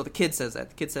the kid says that.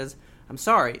 The kid says, "I'm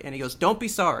sorry." And he goes, "Don't be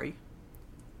sorry.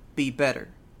 Be better."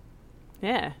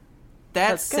 Yeah. That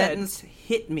That's good. sentence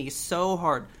hit me so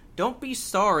hard. Don't be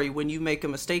sorry when you make a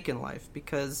mistake in life,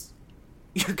 because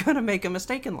you're going to make a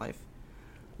mistake in life.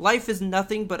 Life is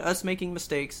nothing but us making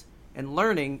mistakes and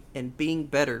learning and being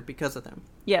better because of them.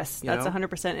 Yes, You that's know?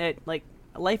 100% it. Like,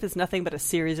 life is nothing but a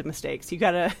series of mistakes. You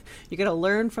gotta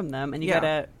learn from them, and you Yeah.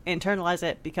 gotta internalize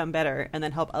it, become better, and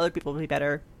then help other people be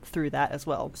better through that as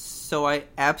well. So I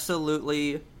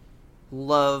absolutely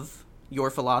love your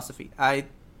philosophy.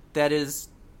 That is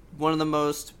one of the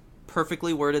most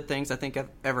perfectly worded things I think I've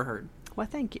ever heard. Well,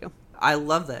 thank you. I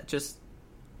love that. Just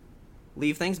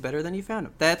leave things better than you found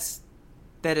them.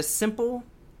 That is simple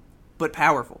but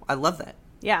powerful. I love that.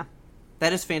 Yeah.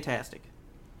 That is fantastic.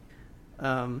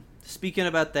 Speaking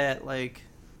about that, like,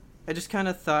 I just kind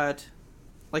of thought,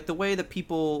 like, the way that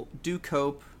people do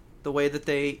cope, the way that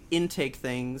they intake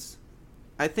things,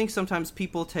 I think sometimes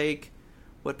people take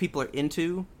what people are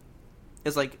into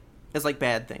as like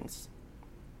bad things.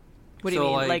 What do you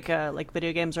So, mean? like- Like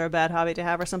video games are a bad hobby to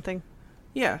have or something?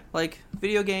 Yeah, like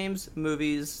video games,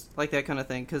 movies, like that kind of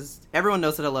thing, because everyone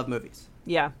knows that I love movies.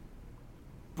 Yeah.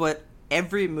 But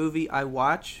every movie I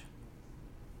watch,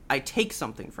 I take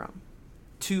something from,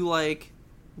 to like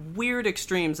weird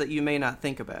extremes that you may not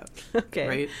think about. Okay.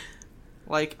 Right?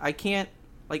 Like, I can't,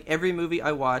 like, every movie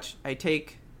I watch, I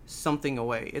take something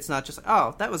away. It's not just like,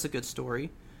 oh, that was a good story.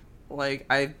 Like,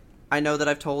 I know that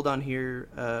I've told on here,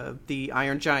 The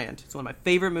Iron Giant. It's one of my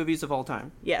favorite movies of all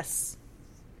time. Yes.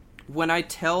 When I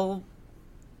tell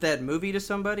that movie to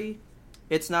somebody,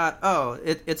 it's not, oh,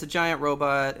 it's a giant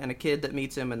robot and a kid that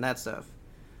meets him and that stuff.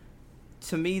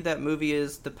 To me, that movie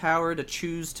is the power to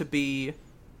choose to be,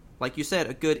 like you said,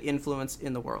 a good influence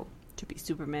in the world. To be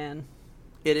Superman.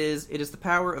 It is the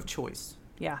power of choice.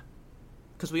 Yeah.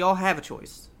 Because we all have a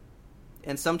choice.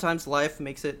 And sometimes life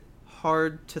makes it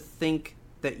hard to think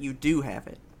that you do have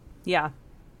it. Yeah.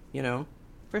 You know?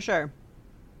 For sure.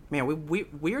 Man,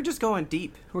 we are just going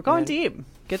deep. We're going man. deep.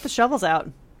 Get the shovels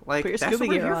out. Like, Put your that's scuba what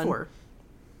we're gear here on. for.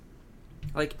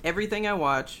 Like, everything I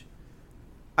watch,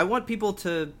 I want people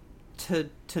to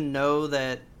know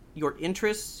that your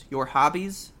interests, your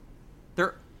hobbies,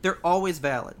 they're always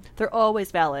valid. They're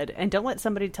always valid, and don't let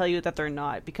somebody tell you that they're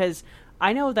not, because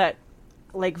I know that,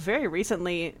 like, very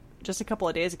recently, just a couple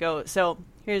of days ago, so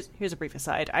here's a brief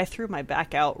aside. I threw my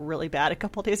back out really bad a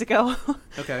couple of days ago.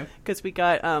 Okay. Because we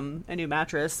got a new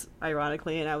mattress,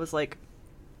 ironically, and I was like,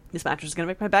 this mattress is going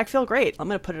to make my back feel great. I'm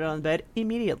going to put it on the bed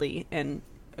immediately, and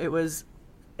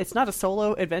it's not a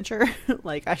solo adventure.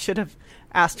 Like, I should have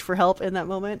asked for help in that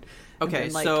moment. And Okay,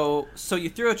 been like, so you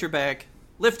threw out your back,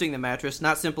 lifting the mattress,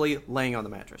 not simply laying on the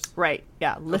mattress. Right,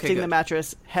 yeah, lifting the good.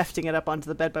 mattress, hefting it up onto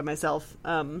the bed by myself.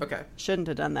 Okay. Shouldn't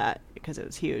have done that because it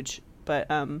was huge. But,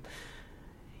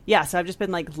 yeah, so I've just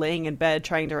been, like, laying in bed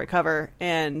trying to recover,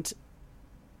 and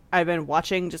I've been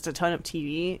watching just a ton of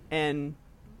TV and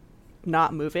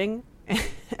not moving. And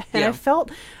Yeah.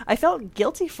 I felt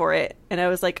guilty for it. And I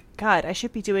was like, God, I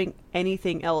should be doing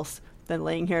anything else than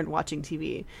laying here and watching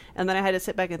TV. And then I had to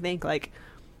sit back and think, like,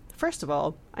 first of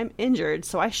all, I'm injured,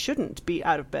 so I shouldn't be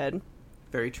out of bed.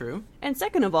 Very true. And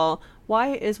second of all,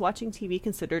 why is watching TV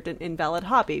considered an invalid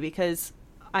hobby? Because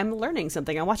I'm learning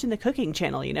something. I'm watching the cooking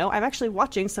channel, you know? I'm actually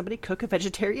watching somebody cook a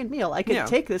vegetarian meal. I can Yeah.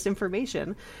 take this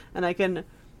information and I can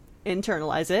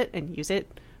internalize it and use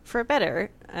it for better.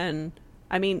 And,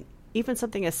 I mean, even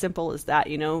something as simple as that,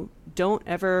 you know? Don't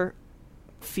ever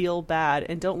feel bad,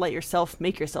 and don't let yourself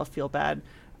make yourself feel bad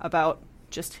about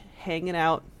just hanging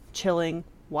out, chilling,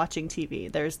 watching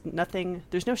TV. There's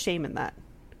no shame in that.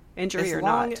 Injury or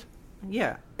not.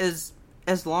 Yeah. As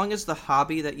long as the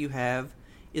hobby that you have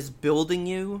is building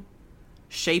you,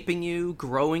 shaping you,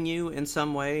 growing you in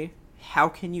some way, how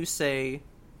can you say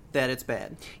that it's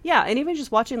bad. Yeah, and even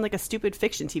just watching like a stupid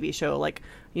fiction TV show, like,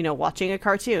 you know, watching a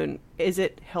cartoon, is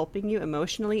it helping you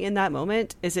emotionally in that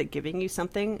moment? Is it giving you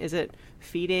something? Is it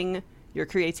feeding your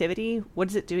creativity? What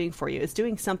is it doing for you? It's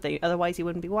doing something, otherwise you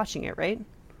wouldn't be watching it, right?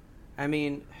 I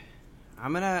mean,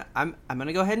 I'm gonna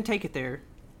go ahead and take it there.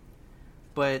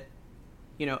 But,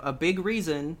 you know, a big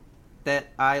reason that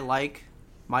I like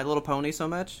My Little Pony so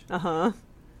much. Uh-huh.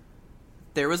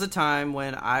 There was a time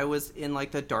when I was in,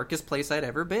 like, the darkest place I'd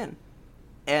ever been.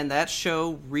 And that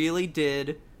show really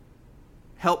did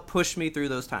help push me through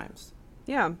those times.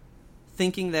 Yeah.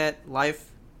 Thinking that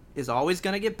life is always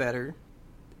going to get better.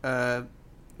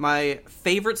 My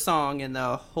favorite song in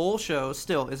the whole show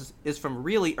still is from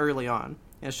really early on.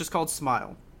 And it's just called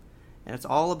Smile. And it's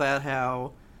all about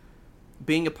how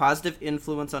being a positive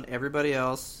influence on everybody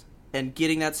else and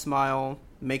getting that smile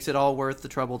makes it all worth the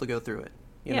trouble to go through it.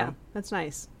 You know? That's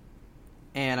nice.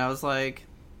 And I was like,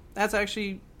 that's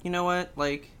actually, you know what?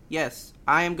 Like, yes,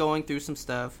 I am going through some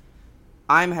stuff.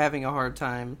 I'm having a hard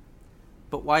time.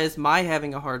 But why is my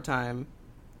having a hard time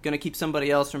going to keep somebody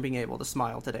else from being able to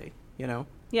smile today? You know?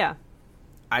 Yeah.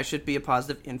 I should be a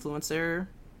positive influencer,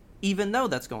 even though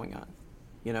that's going on.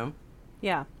 You know?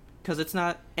 Yeah. Because it's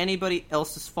not anybody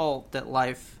else's fault that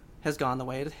life has gone the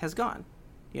way it has gone.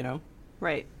 You know?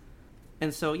 Right.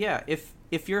 And so, yeah, if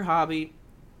your hobby...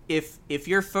 If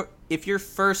your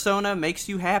fursona makes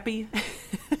you happy,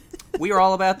 we are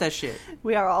all about that shit.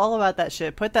 We are all about that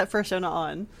shit. Put that fursona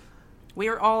on. We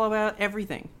are all about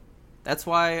everything. That's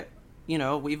why, you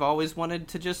know, we've always wanted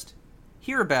to just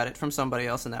hear about it from somebody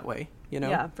else in that way, you know?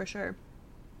 Yeah, for sure.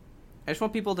 I just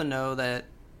want people to know that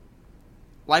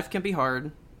life can be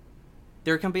hard.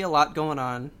 There can be a lot going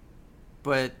on,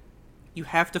 but you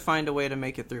have to find a way to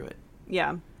make it through it.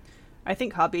 Yeah. I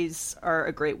think hobbies are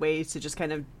a great way to just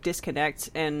kind of disconnect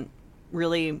and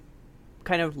really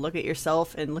kind of look at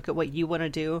yourself and look at what you want to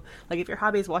do. Like, if your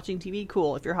hobby is watching TV,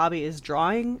 cool. If your hobby is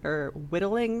drawing or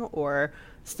whittling or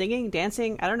singing,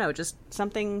 dancing, I don't know, just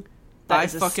something that I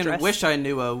is a fucking stress. wish I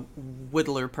knew a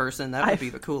whittler person. That would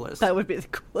be the coolest. That would be the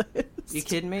coolest. You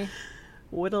kidding me?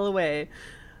 Whittle away.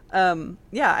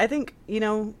 Yeah, I think, you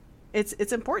know, it's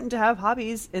important to have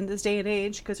hobbies in this day and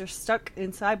age because you're stuck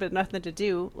inside with nothing to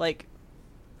do. Like,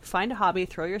 find a hobby,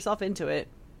 throw yourself into it.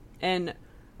 And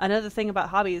another thing about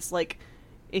hobbies, like,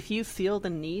 if you feel the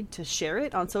need to share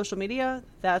it on social media,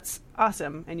 that's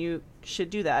awesome, and you should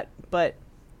do that. But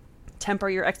temper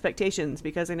your expectations,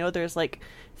 because I know there's, like,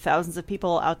 thousands of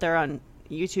people out there on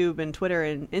YouTube and Twitter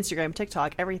and Instagram,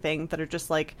 TikTok, everything, that are just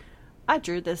like, I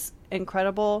drew this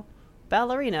incredible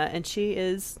ballerina, and she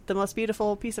is the most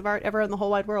beautiful piece of art ever in the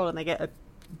whole wide world, and they get a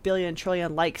billion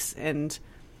trillion likes. And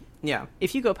yeah,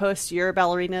 if you go post your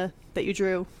ballerina that you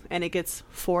drew and it gets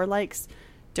 4 likes,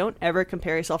 don't ever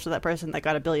compare yourself to that person that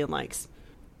got a billion likes,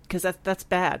 because that's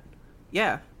bad.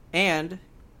 Yeah, and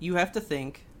you have to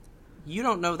think, you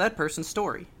don't know that person's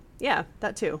story. Yeah,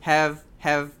 that too. Have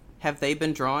they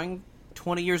been drawing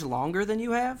 20 years longer than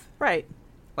you have? Right.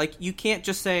 Like, you can't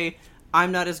just say,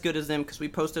 I'm not as good as them because we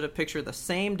posted a picture the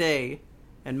same day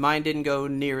and mine didn't go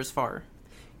near as far.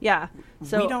 Yeah.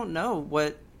 So we don't know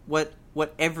what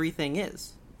everything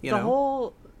is. You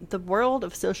know? The world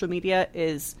of social media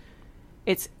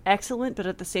it's excellent, but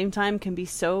at the same time can be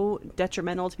so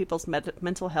detrimental to people's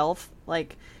mental health.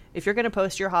 Like, if you're going to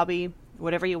post your hobby,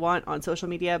 whatever you want, on social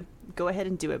media, go ahead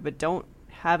and do it, but don't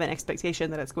have an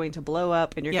expectation that it's going to blow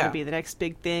up and you're going to be the next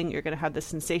big thing. You're going to have this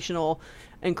sensational,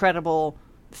 incredible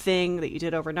thing that you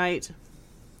did overnight.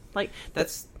 Like,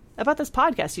 that's about this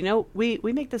podcast. You know, we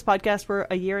make this podcast, we're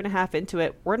a year and a half into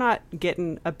it. We're not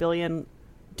getting a billion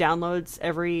downloads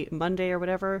every Monday or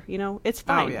whatever. You know, it's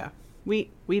fine. Oh, yeah.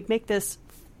 We make this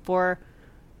for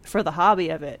the hobby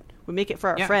of it. We make it for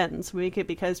our friends. We make it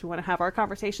because we want to have our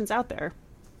conversations out there.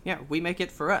 Yeah, we make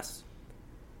it for us.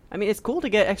 I mean, it's cool to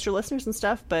get extra listeners and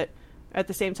stuff, but at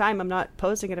the same time, I'm not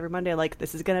posting it every Monday like,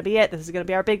 this is going to be it. This is going to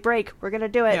be our big break. We're going to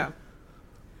do it. Yeah.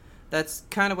 That's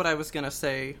kind of what I was going to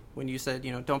say when you said,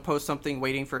 you know, don't post something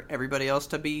waiting for everybody else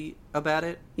to be about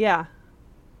it. Yeah.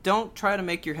 Don't try to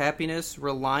make your happiness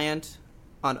reliant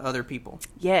on other people.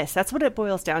 Yes, that's what it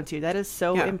boils down to. That is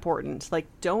so important. Like,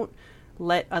 don't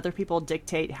let other people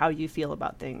dictate how you feel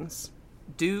about things.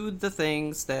 Do the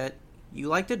things that you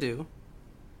like to do,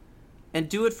 and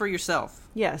do it for yourself.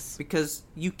 Yes. Because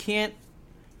you can't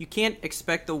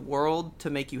expect the world to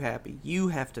make you happy. You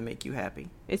have to make you happy.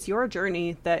 It's your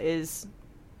journey that is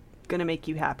going to make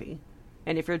you happy.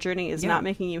 And if your journey is not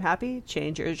making you happy,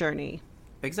 change your journey.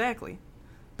 Exactly.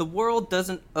 The world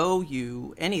doesn't owe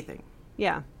you anything.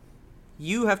 Yeah.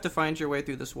 You have to find your way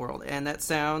through this world. And that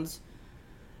sounds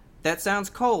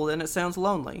cold and it sounds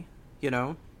lonely, you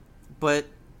know? But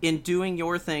in doing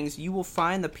your things, you will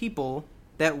find the people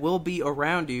that will be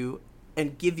around you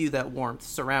and give you that warmth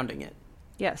surrounding it.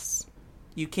 Yes.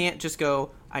 You can't just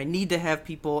go, I need to have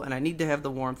people and I need to have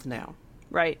the warmth now.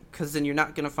 Right. Because then you're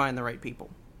not going to find the right people.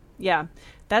 Yeah.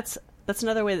 That's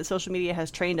another way that social media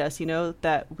has trained us,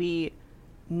 that we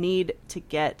need to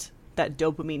get that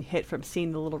dopamine hit from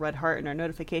seeing the little red heart in our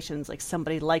notifications, like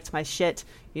somebody liked my shit,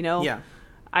 Yeah.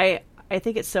 I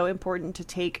think it's so important to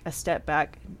take a step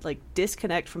back, like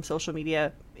disconnect from social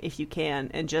media if you can,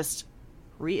 and just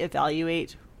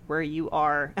reevaluate where you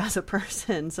are as a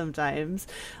person sometimes.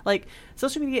 Like,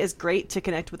 social media is great to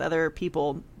connect with other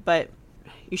people, but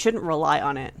you shouldn't rely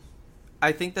on it.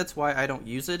 I think that's why I don't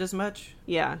use it as much.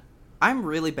 Yeah. I'm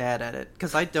really bad at it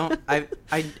because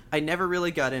I never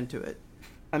really got into it.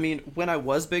 I mean, when I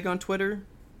was big on Twitter,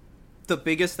 the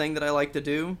biggest thing that I like to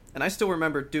do, and I still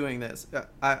remember doing this,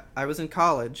 I was in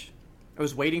college, I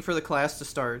was waiting for the class to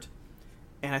start,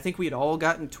 and I think we had all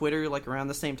gotten Twitter like around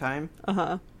the same time.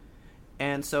 Uh-huh.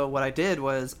 And so what I did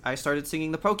was I started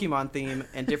singing the Pokemon theme,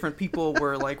 and different people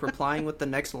were like replying with the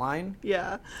next line.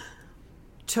 Yeah.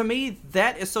 To me,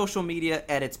 that is social media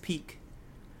at its peak.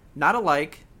 Not a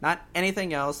like, not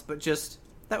anything else, but just,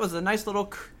 that was a nice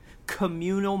little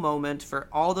communal moment for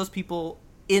all those people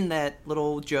in that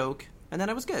little joke, and then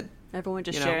it was good. Everyone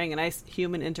just sharing a nice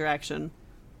human interaction.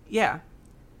 Yeah.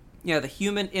 Yeah, the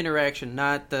human interaction,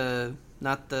 not the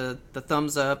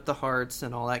thumbs up, the hearts,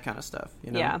 and all that kind of stuff,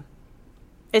 Yeah.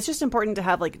 It's just important to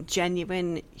have like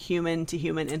genuine human to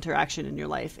human interaction in your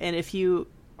life. And if you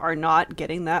are not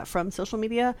getting that from social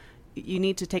media, you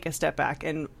need to take a step back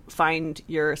and find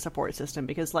your support system,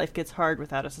 because life gets hard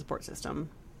without a support system.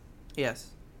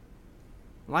 Yes.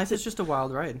 Life is just a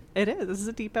wild ride. It is. This is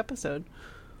a deep episode.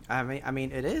 I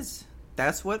mean, it is.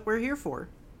 That's what we're here for.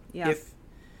 Yeah.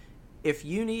 If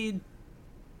you need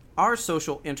our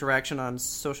social interaction on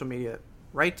social media,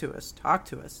 write to us, talk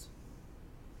to us.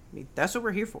 I mean, that's what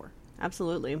we're here for.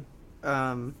 Absolutely.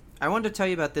 I wanted to tell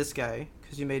you about this guy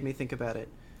because you made me think about it.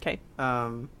 Okay.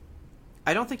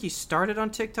 I don't think he started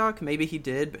on TikTok. Maybe he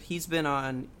did, but he's been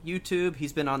on YouTube.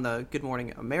 He's been on the Good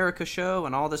Morning America show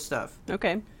and all this stuff.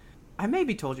 Okay. I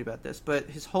maybe told you about this, but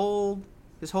his whole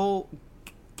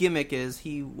gimmick is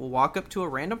he will walk up to a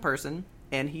random person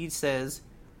and he says,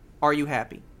 "Are you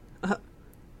happy?"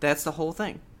 That's the whole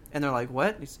thing. And they're like,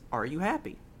 "What?" He's, "Are you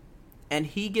happy?" And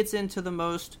he gets into the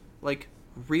most like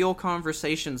real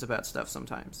conversations about stuff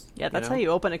sometimes. Yeah, that's how you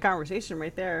open a conversation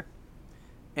right there.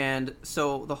 And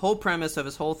so the whole premise of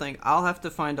his whole thing, I'll have to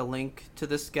find a link to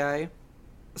this guy.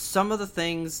 Some of the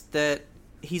things that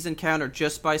he's encountered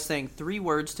just by saying 3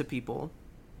 words to people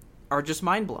are just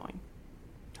mind-blowing.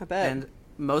 I bet. And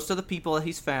most of the people that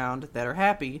he's found that are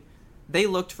happy, they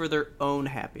looked for their own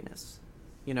happiness,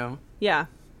 Yeah.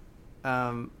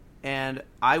 And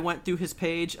I went through his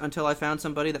page until I found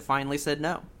somebody that finally said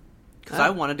no. Because I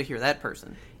wanted to hear that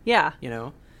person. Yeah.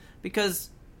 Because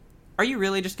are you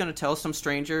really just going to tell some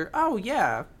stranger, "Oh,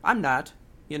 yeah, I'm not,"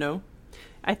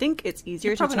 I think it's easier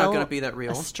You're to probably tell not going to be that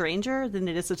real. a stranger than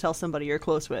it is to tell somebody you're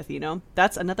close with,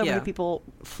 That's another way people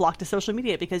flock to social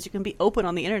media, because you can be open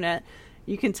on the internet.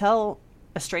 You can tell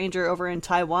a stranger over in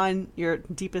Taiwan your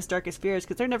deepest, darkest fears,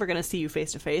 because they're never going to see you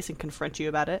face to face and confront you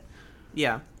about it.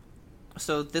 Yeah.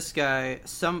 So this guy,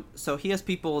 so he has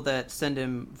people that send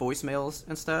him voicemails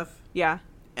and stuff. Yeah.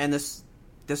 And this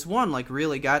one like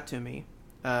really got to me.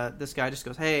 This guy just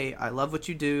goes, "Hey, I love what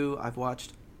you do. I've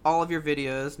watched all of your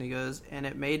videos," and he goes, "and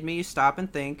it made me stop and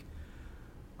think,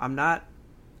 I'm not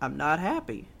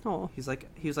happy." Oh. He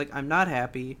was like, "I'm not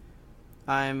happy.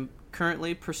 I'm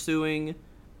currently pursuing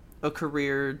a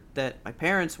career that my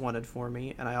parents wanted for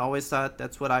me, and I always thought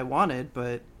that's what I wanted,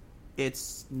 but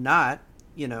it's not,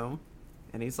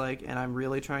 And he's like, "and I'm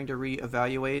really trying to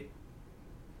reevaluate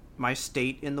my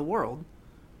state in the world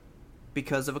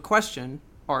because of a question,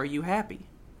 are you happy?"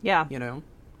 Yeah. And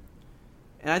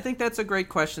I think that's a great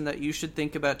question that you should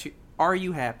think about too. Are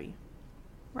you happy?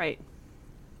 Right.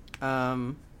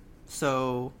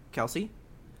 So, Kelsey,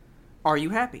 are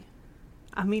you happy?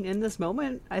 I mean, in this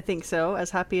moment, I think so.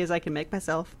 As happy as I can make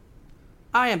myself.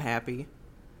 I am happy.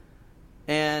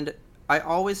 And I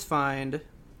always find...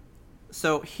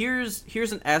 So, here's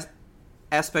an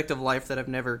aspect of life that I've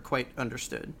never quite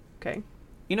understood. Okay.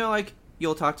 Like,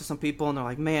 you'll talk to some people and they're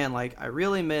like, "Man, like, I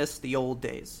really miss the old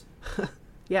days."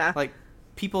 Yeah. Like,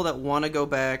 people that want to go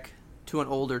back to an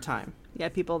older time. Yeah,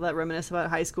 people that reminisce about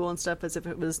high school and stuff as if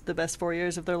it was the best 4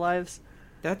 years of their lives.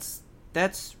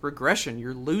 That's regression.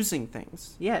 You're losing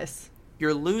things. Yes.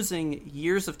 You're losing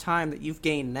years of time that you've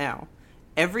gained now.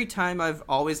 Every time I've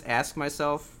always asked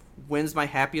myself, when's my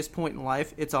happiest point in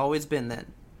life, it's always been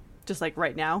then. Just like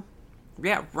right now?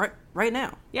 Yeah, right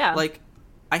now. Yeah. Like,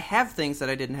 I have things that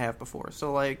I didn't have before.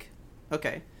 So, like,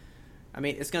 okay. I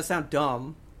mean, it's going to sound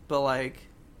dumb, but, like,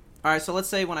 all right, so let's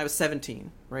say when I was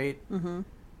 17, right? Mm-hmm.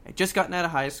 I just gotten out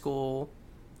of high school,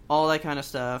 all that kind of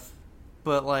stuff.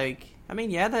 But, like, I mean,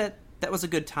 yeah, that was a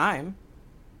good time.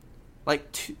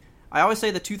 Like, I always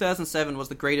say that 2007 was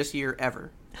the greatest year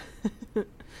ever.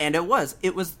 And it was.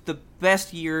 It was the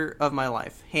best year of my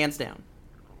life, hands down.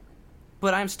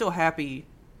 But I'm still happy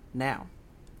now.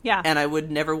 Yeah. And I would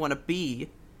never want to be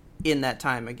in that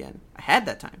time again. I had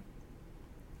that time.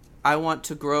 I want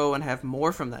to grow and have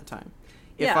more from that time.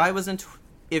 If Yeah. I was in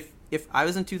if I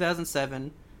was in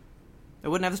 2007, I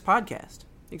wouldn't have this podcast.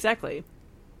 Exactly.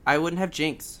 I wouldn't have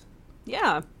Jinx.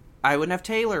 Yeah. I wouldn't have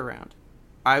Taylor around.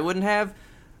 I wouldn't have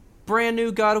brand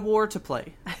new God of War to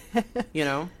play. You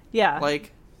know? Yeah.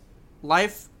 Like,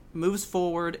 life moves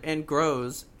forward and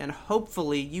grows, and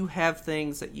hopefully you have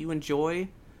things that you enjoy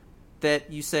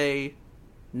that you say,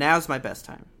 now's my best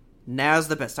time. Now's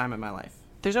the best time in my life.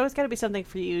 There's always got to be something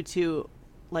for you to,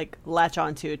 like, latch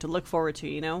onto, to look forward to,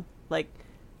 you know? Like,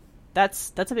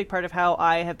 that's a big part of how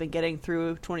I have been getting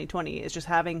through 2020, is just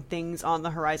having things on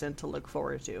the horizon to look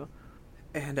forward to.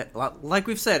 And like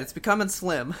we've said, it's becoming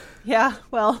slim. Yeah,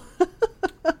 well...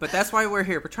 But that's why we're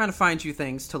here. We're trying to find you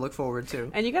things to look forward to.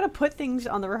 And you got to put things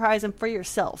on the horizon for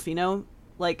yourself, you know?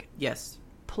 Like, Yes.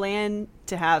 plan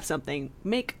to have something.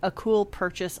 Make a cool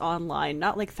purchase online.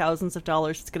 Not like thousands of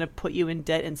dollars. It's going to put you in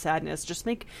debt and sadness. Just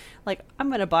make, like, I'm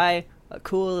going to buy a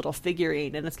cool little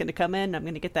figurine, and it's going to come in, and I'm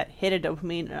going to get that hit of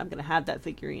dopamine, and I'm going to have that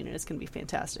figurine, and it's going to be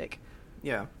fantastic.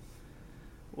 Yeah.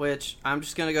 Which, I'm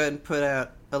just going to go ahead and put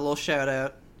out a little shout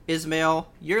out.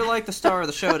 Ismail, you're like the star of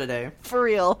the show today. For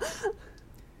real.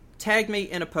 Tagged me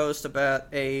in a post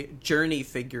about a Journey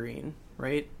figurine,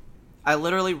 right? I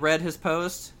literally read his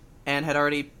post and had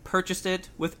already purchased it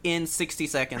within 60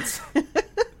 seconds.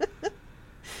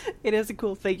 It is a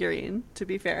cool figurine, to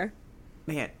be fair.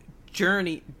 Man,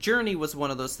 Journey was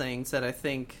one of those things that I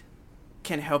think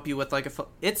can help you with, like,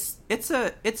 it's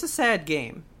a sad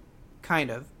game,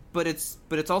 kind of, but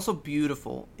it's also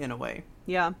beautiful in a way.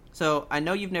 Yeah. So I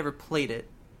know you've never played it.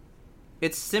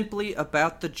 It's simply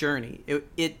about the journey.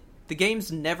 The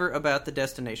game's never about the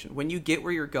destination. When you get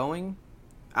where you're going,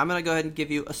 I'm gonna go ahead and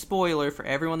give you a spoiler for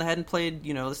everyone that hadn't played,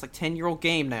 you know, this like 10-year-old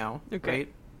game now, Okay.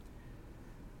 right?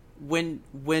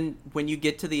 When you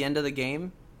get to the end of the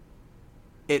game,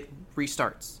 it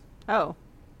restarts. Oh.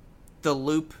 The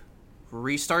loop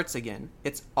restarts again.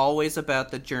 It's always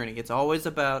about the journey. It's always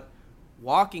about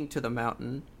walking to the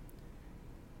mountain,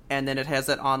 and then it has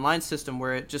that online system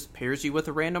where it just pairs you with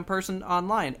a random person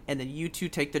online, and then you two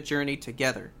take the journey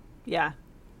together. Yeah.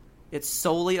 It's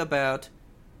solely about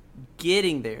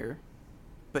getting there,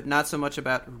 but not so much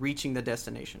about reaching the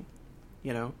destination.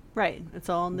 You know? Right. It's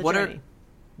all in the What journey.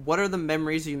 What are the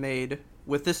memories you made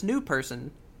with this new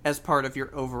person as part of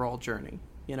your overall journey?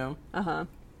 You know? Uh-huh.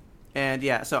 And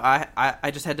yeah, so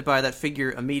I just had to buy that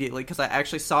figure immediately because I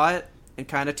actually saw it and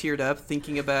kind of teared up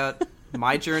thinking about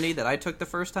my journey that I took the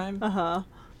first time. Uh-huh.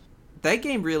 That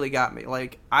game really got me.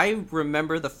 Like, I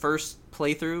remember the first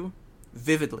playthrough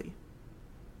vividly.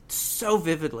 So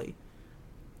vividly.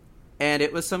 And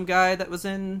it was some guy that was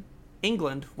in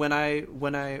England when I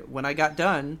got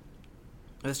done.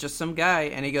 It was just some guy,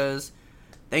 and he goes,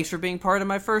 "Thanks for being part of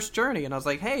my first journey." And I was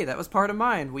like, "Hey, that was part of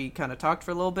mine." We kind of talked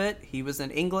for a little bit. He was in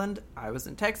England, I was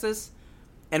in Texas,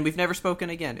 and we've never spoken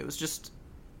again. It was just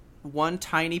one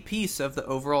tiny piece of the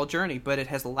overall journey, but it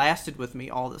has lasted with me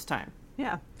all this time.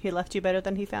 Yeah. He left you better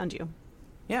than he found you.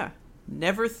 Yeah.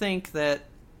 Never think that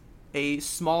a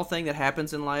small thing that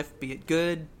happens in life, be it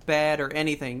good, bad, or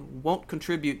anything, won't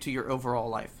contribute to your overall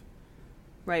life.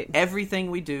 Right. Everything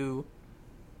we do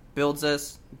builds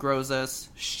us, grows us,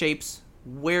 shapes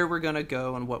where we're going to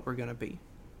go and what we're going to be.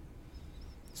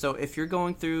 So if you're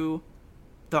going through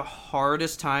the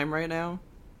hardest time right now,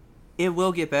 it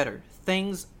will get better.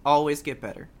 Things always get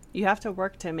better. You have to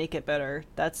work to make it better.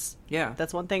 That's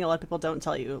one thing a lot of people don't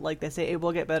tell you. Like, they say it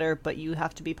will get better, but you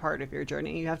have to be part of your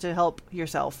journey. You have to help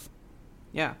yourself.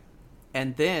 Yeah.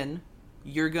 And then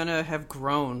you're going to have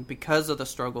grown because of the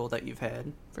struggle that you've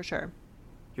had. For sure.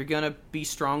 You're going to be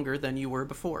stronger than you were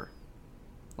before.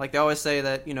 Like, they always say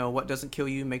that, you know, what doesn't kill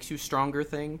you makes you stronger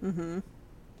thing. Mm-hmm.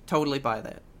 Totally buy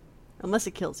that. Unless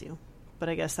it kills you. But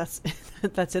I guess that's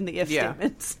that's in the if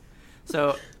statements.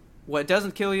 So, what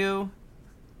doesn't kill you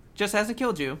just hasn't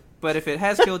killed you. But if it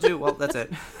has killed you, well, that's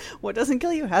it. What doesn't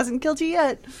kill you hasn't killed you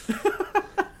yet.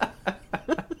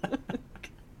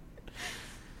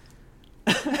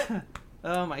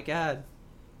 Oh my god.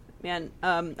 Man,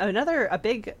 a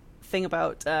big thing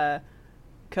about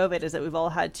COVID is that we've all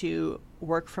had to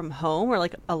work from home, or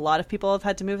like a lot of people have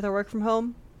had to move their work from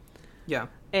home. Yeah.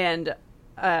 And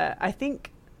I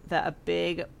think that a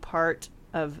big part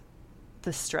of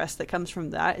the stress that comes from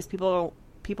that is people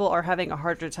are having a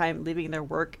harder time leaving their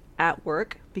work at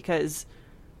work, because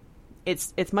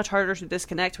it's much harder to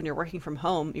disconnect when you're working from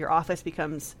home. Your office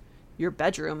becomes your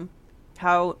bedroom.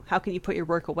 How can you put your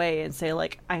work away and say,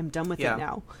 like, I am done with it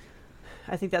now?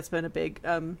 I think that's been a big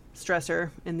stressor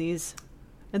in these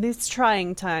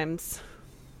trying times.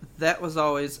 That was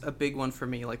always a big one for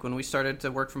me. Like, when we started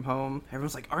to work from home,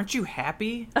 everyone's like, aren't you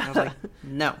happy? And I was like,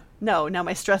 no. No, now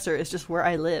my stressor is just where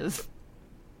I live.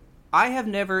 I have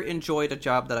never enjoyed a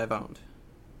job that I've owned.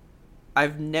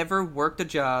 I've never worked a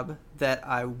job that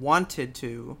I wanted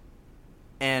to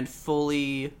and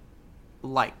fully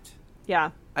liked.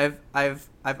 Yeah. I've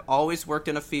always worked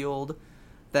in a field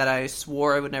that I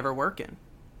swore I would never work in.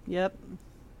 Yep.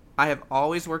 I have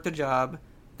always worked a job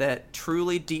that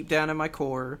truly deep down in my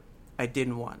core I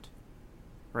didn't want.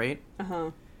 Right?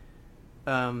 Uh-huh.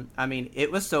 I mean,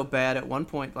 it was so bad at one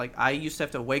point, like, I used to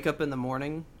have to wake up in the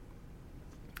morning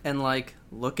and, like,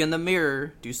 look in the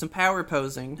mirror, do some power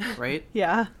posing, right?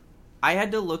 Yeah. I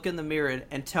had to look in the mirror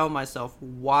and tell myself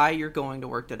why you're going to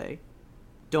work today.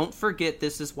 Don't forget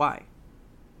this is why.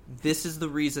 This is the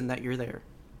reason that you're there.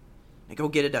 Like, go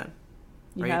get it done.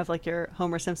 You right? have, like, your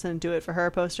Homer Simpson do it for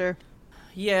her poster.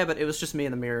 Yeah, but it was just me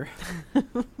in the mirror.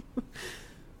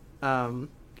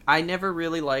 I never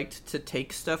really liked to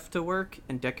take stuff to work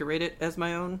and decorate it as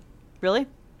my own. Really?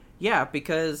 Yeah,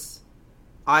 because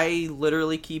I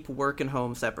literally keep work and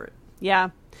home separate. Yeah.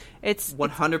 It's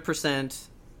 100%.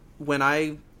 When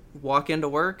I walk into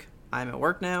work, I'm at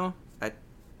work now. I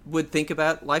would think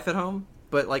about life at home,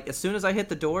 but, like, as soon as I hit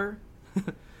the door,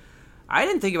 I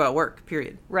didn't think about work,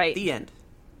 period. Right. The end.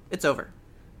 It's over.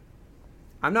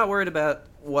 I'm not worried about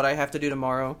what I have to do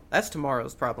tomorrow. That's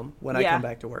tomorrow's problem when I come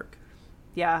back to work.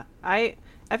 Yeah, I've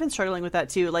been struggling with that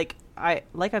too. Like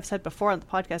I've said before on the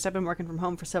podcast, I've been working from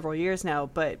home for several years now,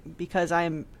 but because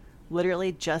I'm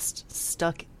literally just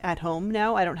stuck at home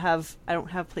now, I don't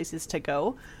have places to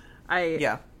go.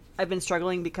 I've been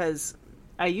struggling because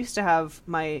I used to have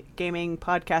my gaming,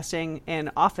 podcasting,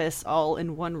 and office all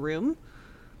in one room.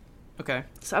 Okay.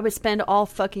 So I would spend all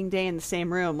fucking day in the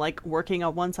same room, like, working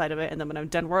on one side of it, and then when I'm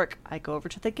done work, I go over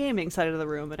to the gaming side of the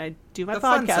room, and I do my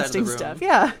podcasting stuff.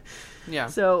 Yeah. Yeah.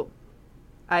 So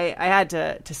I had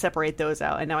to separate those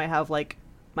out, and now I have, like,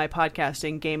 my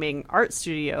podcasting, gaming, art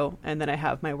studio, and then I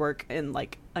have my work in,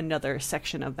 like, another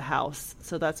section of the house.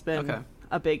 So that's been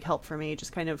a big help for me,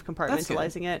 just kind of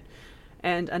compartmentalizing it.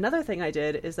 And another thing I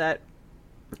did is that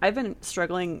I've been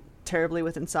struggling terribly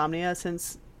with insomnia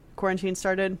since quarantine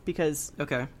started, because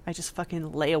I just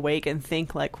fucking lay awake and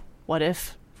think, like, what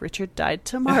if Richard died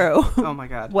tomorrow? Oh my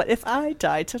god. What if I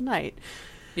die tonight?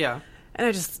 Yeah. And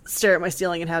I just stare at my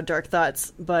ceiling and have dark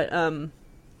thoughts. But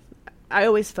I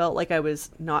always felt like I was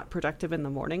not productive in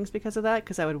the mornings because of that,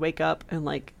 because I would wake up and,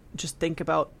 like, just think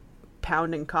about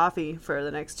pounding coffee for the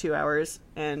next 2 hours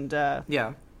and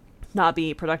not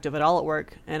be productive at all at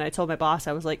work. And I told my boss,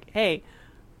 I was like, hey,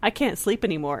 I can't sleep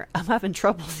anymore. I'm having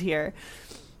troubles here.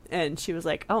 And she was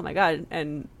like, oh my god.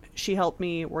 And she helped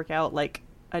me work out, like,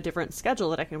 a different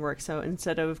schedule that I can work. So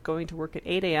instead of going to work at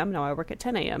 8 a.m., now I work at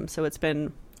 10 a.m. So it's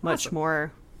been much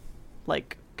more,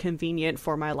 like, convenient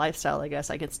for my lifestyle, I guess.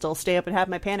 I can still stay up and have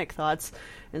my panic thoughts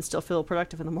and still feel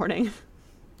productive in the morning.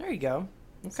 There you go.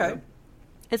 Okay. So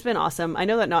it's been awesome. I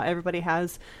know that not everybody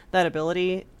has that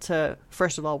ability to,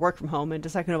 first of all, work from home, and to,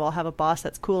 second of all, have a boss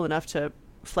that's cool enough to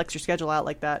flex your schedule out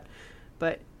like that.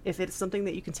 But if it's something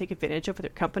that you can take advantage of with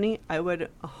your company, I would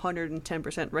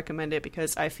 110% recommend it,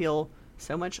 because I feel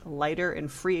so much lighter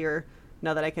and freer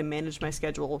now that I can manage my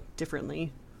schedule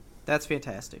differently. That's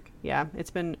fantastic. Yeah, it's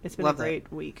been Love a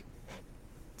great week.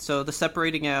 So the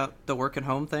separating out the work and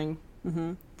home thing,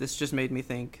 this just made me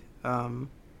think,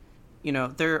 you know,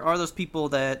 there are those people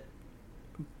that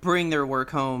bring their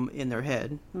work home in their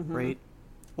head, right?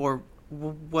 Or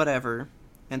whatever.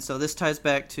 And so this ties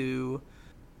back to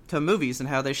movies and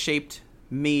how they shaped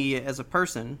me as a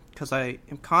person, because I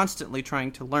am constantly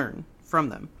trying to learn from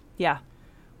them. Yeah.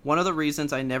 One of the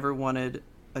reasons I never wanted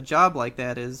a job like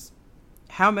that is,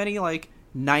 how many, like,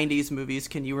 90s movies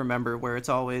can you remember where it's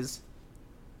always,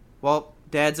 well,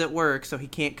 Dad's at work, so he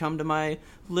can't come to my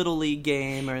Little League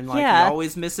game, and, like, he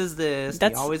always misses this,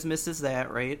 he always misses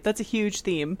that, right? That's a huge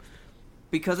theme.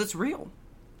 Because it's real.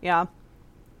 Yeah.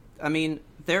 I mean,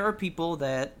 there are people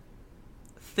that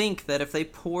think that if they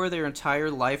pour their entire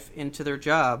life into their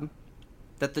job,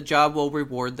 that the job will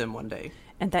reward them one day.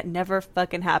 And that never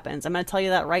fucking happens. I'm going to tell you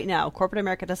that right now. Corporate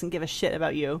America doesn't give a shit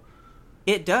about you.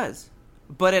 It does.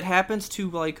 But it happens to,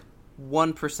 like,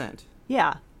 1%.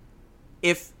 Yeah.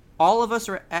 If all of us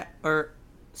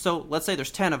so let's say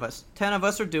there's 10 of us. 10 of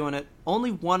us are doing it.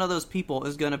 Only one of those people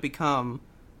is going to become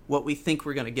what we think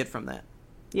we're going to get from that.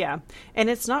 Yeah. And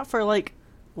it's not for, like,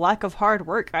 lack of hard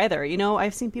work either. You know,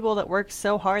 I've seen people that work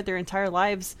so hard their entire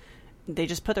lives, they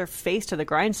just put their face to the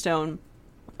grindstone,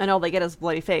 and all they get is a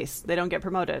bloody face. They don't get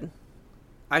promoted.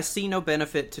 I see no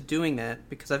benefit to doing that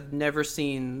because I've never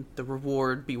seen the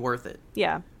reward be worth it.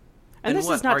 Yeah. And this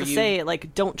what, is not are to you- say,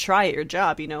 like, don't try at your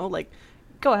job, you know? Like,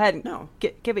 go ahead and No.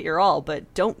 give it your all,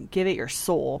 but don't give it your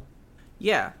soul.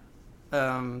 Yeah.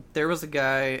 There was a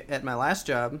guy at my last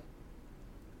job.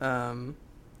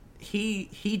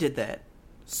 He did that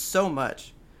so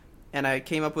much, and I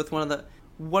came up with one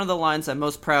of the lines I'm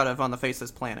most proud of on the face of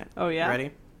this planet. Oh, yeah?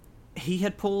 Ready? He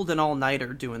had pulled an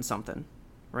all-nighter doing something,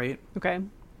 right? Okay. I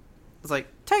was like,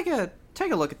 take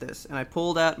a look at this, and I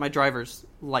pulled out my driver's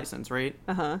license, right?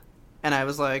 Uh-huh. And I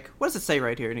was like, what does it say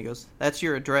right here? And he goes, that's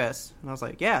your address. And I was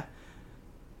like, yeah.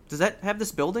 Does that have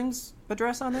this building's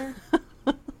address on there?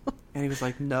 And he was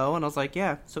like, no. And I was like,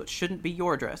 yeah, so it shouldn't be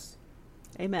your address.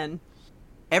 Amen.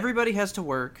 Everybody has to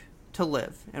work to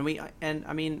live. And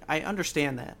I mean, I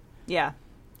understand that. Yeah.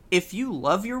 If you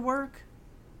love your work,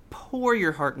 pour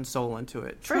your heart and soul into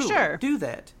it. For Truly, sure. do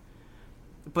that.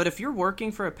 But if you're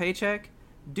working for a paycheck,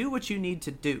 do what you need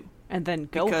to do. And then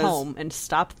go Because- home and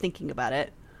stop thinking about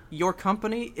it. Your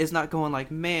company is not going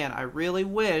like, man, I'm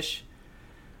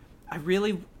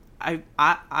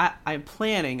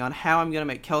planning on how I'm going to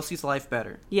make Kelsey's life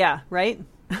better. Yeah, right?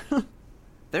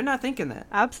 They're not thinking that.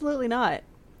 Absolutely not.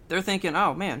 They're thinking,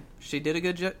 oh man, she did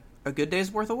a good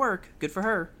day's worth of work. Good for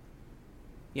her.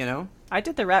 You know? I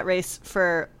did the rat race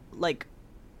for like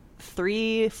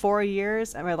 3-4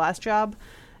 years at my last job,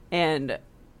 and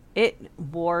it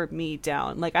wore me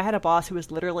down. Like, I had a boss who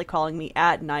was literally calling me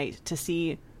at night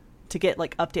to get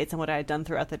like updates on what I had done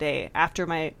throughout the day after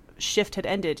my shift had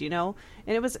ended, you know?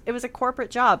 And it was a corporate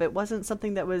job. It wasn't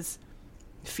something that was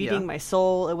feeding Yeah. my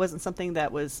soul. It wasn't something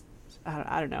that was,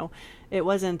 I don't know. It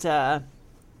wasn't a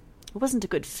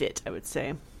good fit, I would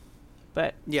say.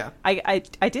 But Yeah. I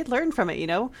did learn from it, you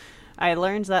know? I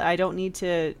learned that I don't need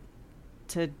to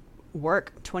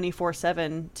work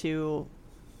 24/7 to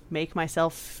make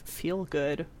myself feel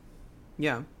good.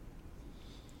 Yeah.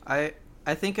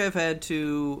 I think I've had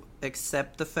to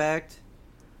accept the fact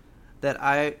that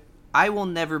I will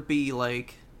never be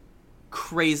like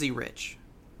crazy rich.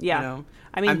 Yeah. You know?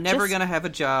 I mean, I'm never just- going to have a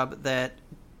job that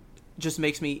just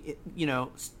makes me, you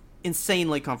know,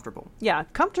 insanely comfortable. Yeah,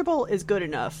 comfortable is good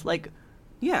enough. Like,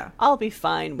 Yeah. I'll be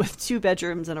fine with 2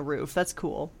 bedrooms and a roof. That's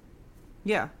cool.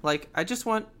 Yeah. Like, I just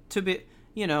want to be,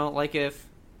 you know, like if,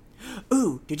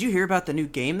 ooh, did you hear about the new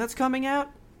game that's coming out?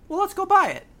 Well, let's go buy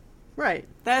it. Right.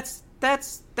 That's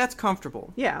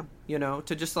comfortable. Yeah. You know,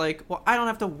 to just like, well, I don't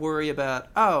have to worry about,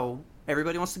 oh,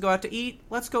 everybody wants to go out to eat?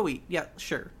 Let's go eat. Yeah,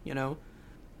 sure, you know.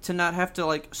 To not have to,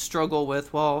 like, struggle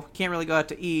with, well, can't really go out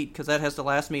to eat because that has to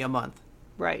last me a month,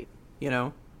 Right. you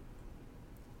know.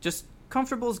 Just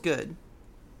comfortable is good.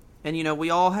 And, you know, we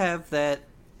all have that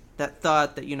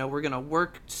thought that, you know, we're going to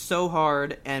work so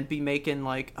hard and be making,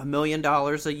 like, $1 million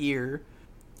a year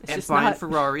It's and just buying not-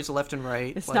 Ferraris left and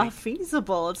right. It's like, not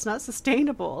feasible. It's not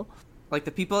sustainable. Like,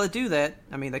 the people that do that,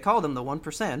 I mean, they call them the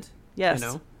 1%. Yes. You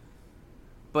know?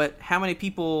 But how many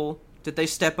people did they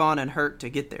step on and hurt to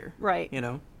get there? Right. You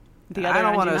know? The And other I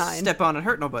don't want to 99. step on and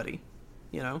hurt nobody.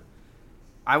 You know?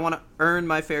 I want to earn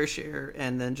my fair share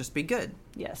and then just be good.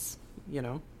 Yes. You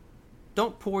know?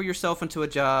 Don't pour yourself into a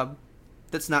job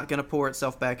that's not going to pour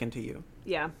itself back into you.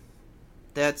 Yeah.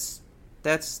 That's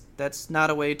not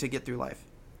a way to get through life.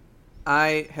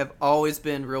 I have always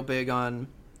been real big on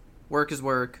work is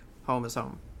work, home is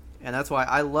home. And that's why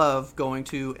I love going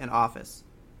to an office.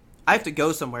 I have to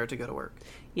go somewhere to go to work.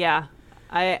 Yeah.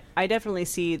 I definitely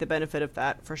see the benefit of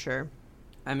that for sure.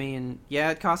 I mean,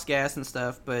 yeah, it costs gas and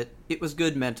stuff, but it was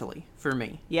good mentally for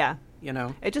me, Yeah. you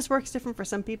know? It just works different for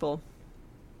some people.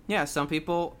 Yeah, some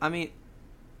people's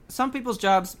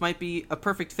jobs might be a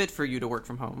perfect fit for you to work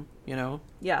from home, you know?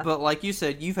 Yeah. But like you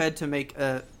said, you've had to make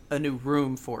a new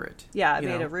room for it. Yeah, I you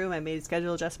made know? a room. I made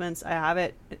schedule adjustments. I have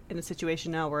it in a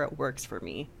situation now where it works for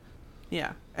me.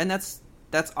 Yeah, and that's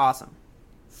awesome.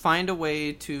 Find a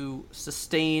way to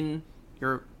sustain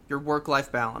your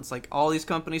work-life balance. Like, all these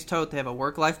companies tote they have a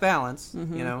work-life balance,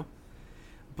 Mm-hmm. you know?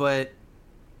 But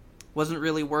wasn't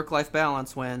really work-life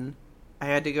balance when I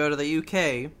had to go to the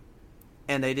UK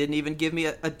and they didn't even give me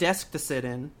a desk to sit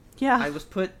in. Yeah. I was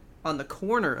put on the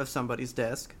corner of somebody's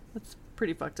desk. That's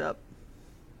pretty fucked up.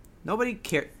 Nobody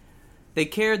cared. They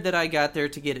cared that I got there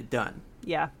to get it done,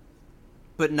 Yeah.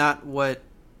 but not what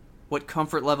what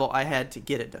comfort level I had to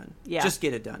get it done. Yeah. Just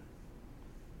get it done.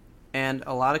 And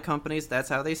a lot of companies, that's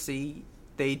how they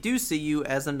do see you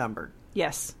as a number.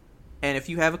 Yes. And if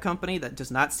you have a company that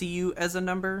does not see you as a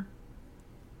number,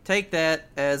 take that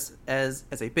as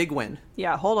a big win.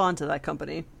 Yeah, hold on to that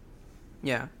company.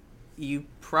 Yeah. You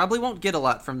probably won't get a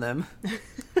lot from them.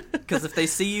 Because if they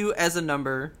see you as a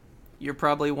number, you're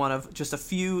probably one of just a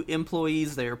few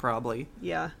employees there, probably.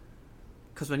 Yeah.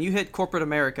 Because when you hit corporate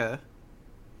America,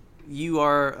 you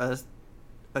are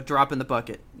a drop in the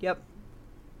bucket. Yep.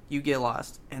 You get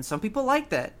lost. And some people like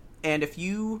that. And if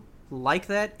you like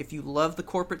that, if you love the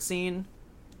corporate scene,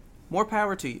 more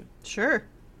power to you. Sure.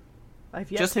 I've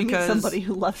yet Just to meet because- somebody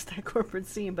who loves that corporate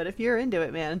scene, but if you're into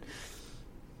it, man.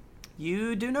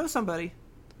 You do know somebody.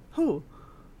 Who?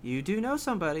 You do know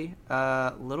somebody.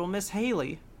 Little Miss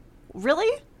Haley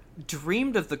Really?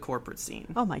 dreamed of the corporate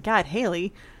scene. Oh my god,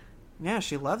 Haley. Yeah,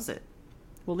 she loves it.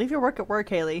 Well, leave your work at work,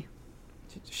 Haley.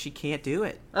 She can't do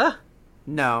it. Ugh.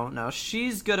 No,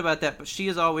 she's good about that, but she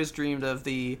has always dreamed of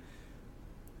the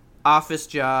office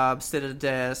job, sit at a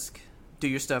desk, do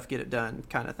your stuff, get it done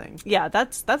kind of thing. Yeah,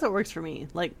 that's what works for me.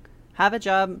 Like, have a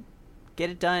job, get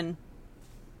it done,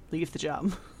 leave the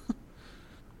job.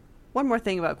 One more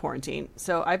thing about quarantine.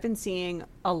 So I've been seeing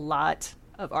a lot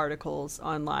of articles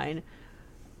online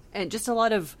and just a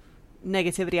lot of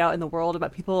negativity out in the world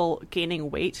about people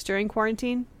gaining weight during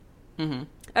quarantine. Mm-hmm.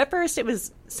 At first, it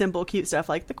was simple, cute stuff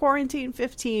like the quarantine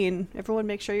 15. Everyone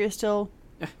make sure you're still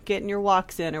getting your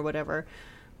walks in or whatever.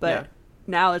 But Yeah.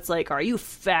 now it's like, are you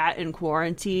fat in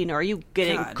quarantine? Are you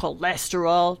getting God.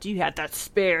 cholesterol? Do you have that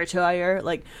spare tire?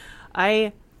 Like,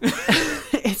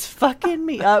 it's fucking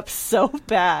me up so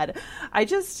bad.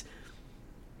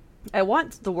 I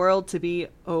want the world to be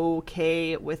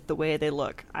okay with the way they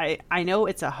look. I know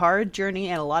it's a hard journey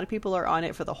and a lot of people are on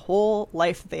it for the whole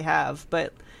life that they have,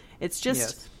 but it's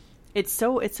just Yes.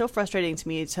 it's so frustrating to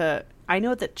me I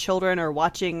know that children are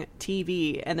watching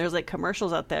TV and there's like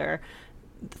commercials out there,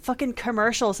 the fucking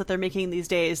commercials that they're making these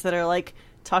days that are like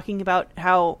talking about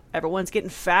how everyone's getting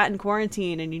fat in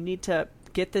quarantine and you need to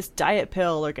get this diet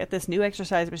pill or get this new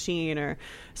exercise machine or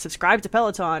subscribe to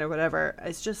Peloton or whatever.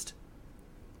 It's just,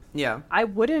 Yeah. I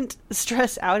wouldn't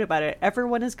stress out about it.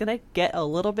 Everyone is going to get a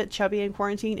little bit chubby in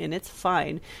quarantine and it's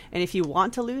fine. And if you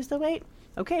want to lose the weight,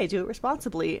 okay, do it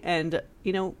responsibly and,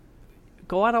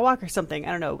 go on a walk or something.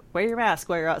 I don't know. Wear your mask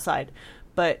while you're outside.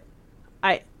 But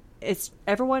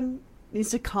everyone needs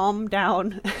to calm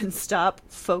down and stop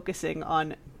focusing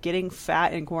on getting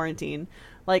fat in quarantine.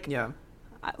 Like, Yeah.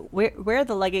 wear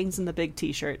the leggings and the big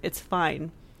t-shirt. It's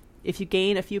fine. If you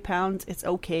gain a few pounds, it's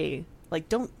okay. Like,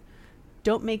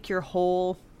 don't make your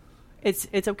whole... It's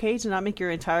okay to not make your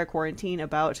entire quarantine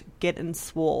about getting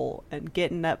swole and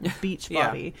getting that beach Yeah.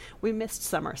 body. We missed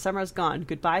summer. Summer's gone.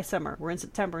 Goodbye, summer. We're in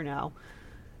September now.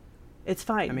 It's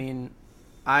fine. I mean,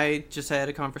 I just had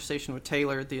a conversation with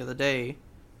Taylor the other day.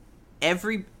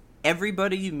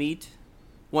 Everybody you meet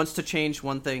wants to change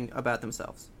one thing about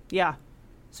themselves. yeah.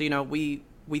 So,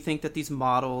 we think that these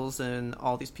models and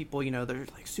all these people, they're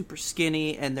like super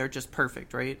skinny and they're just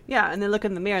perfect, right? Yeah, and they look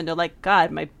in the mirror and they're like,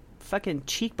 God, my fucking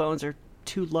cheekbones are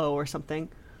too low or something.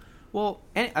 Well,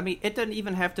 I mean, it doesn't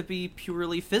even have to be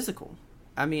purely physical.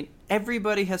 I mean,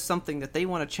 everybody has something that they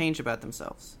want to change about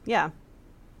themselves. Yeah.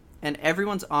 And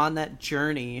everyone's on that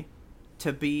journey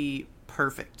to be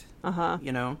perfect. Uh-huh.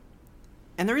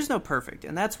 And there is no perfect,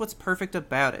 and that's what's perfect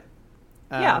about it.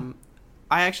 Yeah.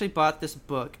 I actually bought this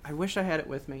book. I wish I had it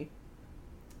with me.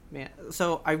 Man,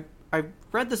 so I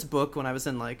read this book when I was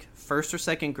in like first or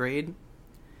second grade,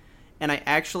 and I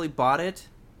actually bought it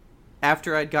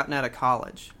after I'd gotten out of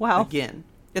college. Wow. Again,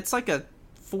 it's like a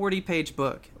 40-page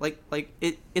book.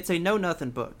 It's a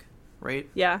know-nothing book, right?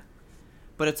 Yeah.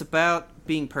 But it's about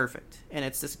being perfect. And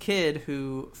it's this kid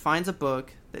who finds a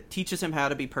book that teaches him how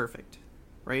to be perfect,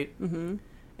 right? Mm-hmm.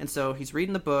 And so he's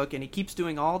reading the book, and he keeps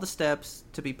doing all the steps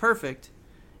to be perfect.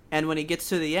 And when he gets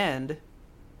to the end,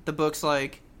 the book's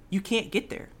like, you can't get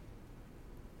there.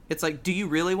 It's like, do you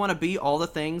really want to be all the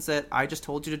things that I just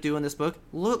told you to do in this book?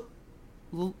 Look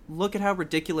at how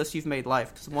ridiculous you've made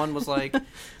life. Because one was like,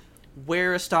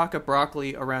 wear a stalk of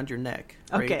broccoli around your neck.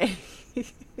 Right? Okay.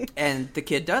 And the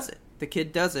kid does it. The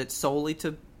kid does it solely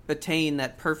to attain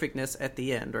that perfectness at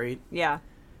the end, right? Yeah.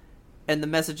 And the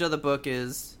message of the book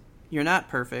is, you're not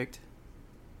perfect,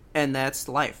 and that's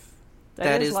life.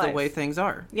 That is life. the way things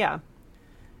are. Yeah.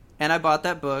 And I bought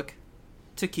that book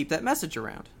to keep that message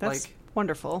around. That's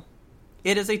wonderful.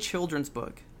 It is a children's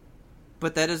book,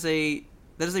 but that is a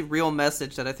real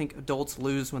message that I think adults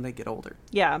lose when they get older.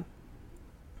 Yeah.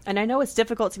 And I know it's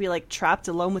difficult to be like trapped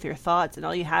alone with your thoughts and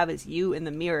all you have is you in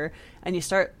the mirror, and you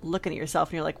start looking at yourself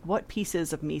and you're like, what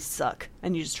pieces of me suck?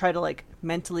 And you just try to like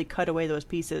mentally cut away those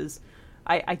pieces.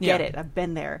 I get it. I've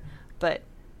been there. But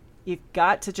you've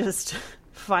got to just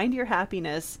find your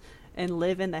happiness and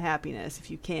live in the happiness if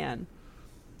you can.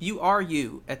 You are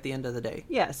you at the end of the day.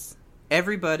 Yes.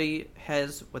 Everybody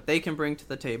has what they can bring to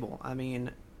the table. I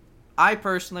mean, I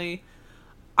wish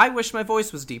my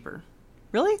voice was deeper.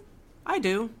 Really? I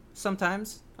do,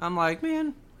 sometimes. I'm like,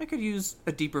 man, I could use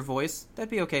a deeper voice.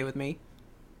 That'd be okay with me.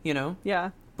 You know?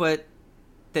 Yeah. But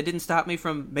that didn't stop me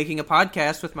from making a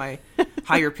podcast with my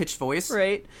higher pitched voice.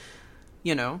 Right.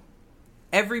 You know?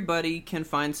 Everybody can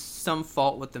find some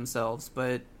fault with themselves,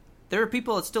 but there are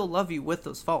people that still love you with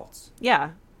those faults.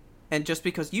 Yeah. And just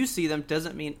because you see them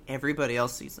doesn't mean everybody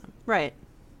else sees them. Right.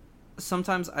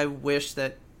 Sometimes I wish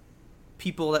that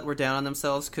people that were down on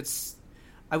themselves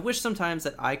I wish sometimes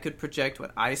that I could project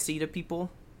what I see to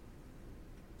people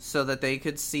so that they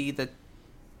could see that,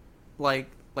 like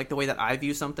the way that I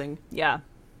view something. Yeah.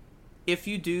 If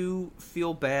you do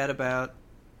feel bad about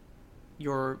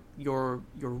your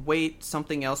weight,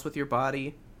 something else with your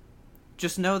body,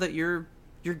 just know that you're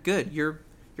good. You're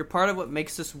part of what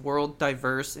makes this world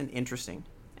diverse and interesting.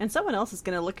 And someone else is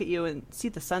going to look at you and see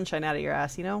the sunshine out of your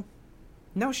ass, you know?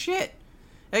 No shit.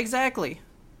 Exactly.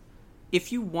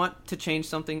 If you want to change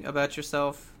something about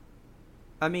yourself,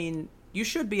 I mean, you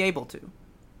should be able to.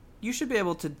 You should be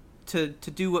able to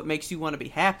do what makes you want to be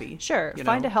happy. Sure.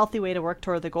 Find a healthy way to work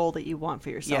toward the goal that you want for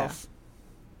yourself. Yeah.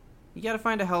 You got to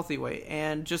find a healthy way.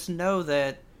 And just know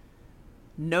that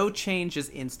no change is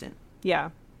instant.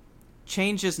 Yeah.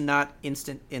 Change is not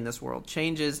instant in this world.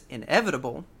 Change is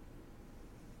inevitable.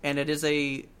 And it is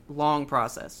a long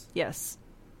process. Yes.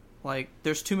 Like,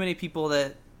 there's too many people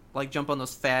that like jump on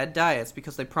those fad diets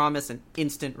because they promise an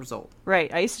instant result.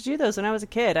 Right. I used to do those when I was a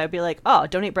kid. I'd be like, oh,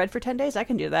 don't eat bread for 10 days. I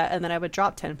can do that. And then I would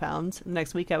drop 10 pounds. The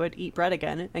next week I would eat bread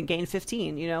again and gain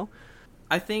 15, you know?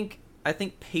 I think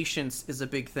patience is a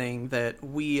big thing that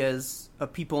we as a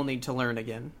people need to learn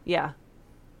again. Yeah.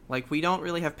 Like, we don't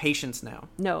really have patience now.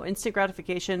 No, instant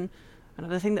gratification.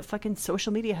 Another thing that fucking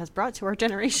social media has brought to our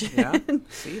generation. Yeah.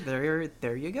 See,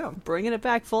 there you go. Bringing it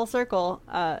back full circle.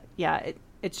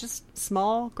 It's just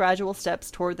small, gradual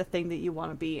steps toward the thing that you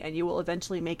want to be, and you will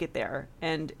eventually make it there.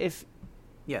 And if...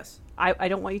 Yes. I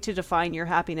don't want you to define your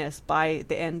happiness by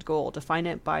the end goal. Define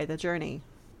it by the journey.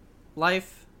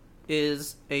 Life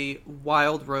is a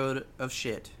wild road of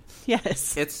shit.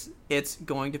 Yes. It's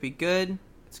going to be good.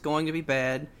 It's going to be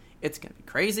bad. It's going to be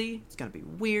crazy. It's going to be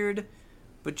weird.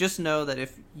 But just know that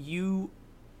if you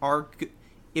are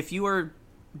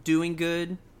doing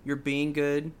good, you're being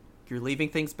good, you're leaving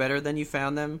things better than you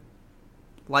found them,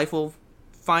 life will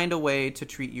find a way to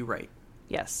treat you right.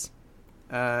 Yes.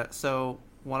 So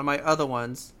one of my other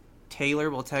ones, Taylor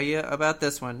will tell you about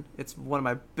this one. It's one of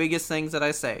my biggest things that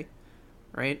I say,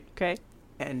 right? Okay.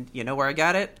 And you know where I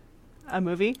got it? A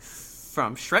movie?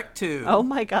 From Shrek 2. Oh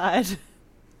my god.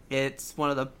 It's one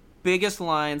of the biggest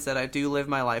lines that I do live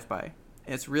my life by.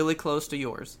 It's really close to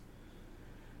yours.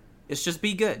 It's just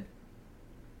be good.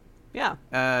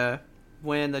 Yeah.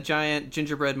 When the giant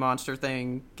gingerbread monster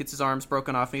thing gets his arms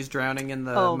broken off and he's drowning in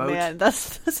the moat. Oh man,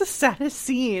 that's the saddest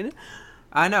scene.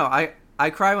 I know. I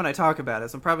cry when I talk about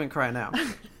it, so I'm probably gonna cry now.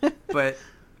 But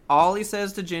all he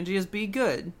says to Gingy is be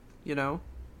good, you know?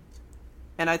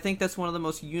 And I think that's one of the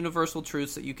most universal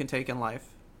truths that you can take in life.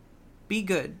 Be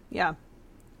good. Yeah.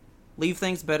 Leave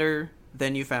things better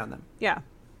than you found them. Yeah.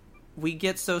 We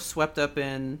get so swept up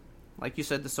in, like you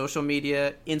said, the social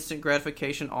media, instant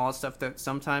gratification, all that stuff, that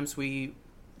sometimes we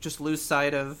just lose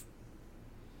sight of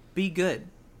be good.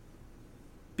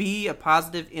 Be a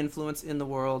positive influence in the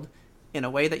world in a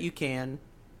way that you can,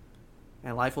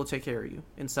 and life will take care of you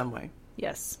in some way.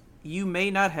 Yes. You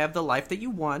may not have the life that you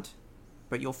want,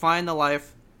 but you'll find the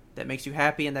life that makes you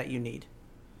happy and that you need.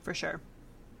 For sure.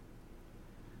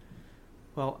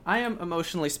 Well, I am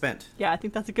emotionally spent. Yeah, I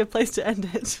think that's a good place to end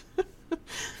it.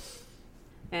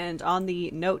 And on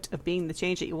the note of being the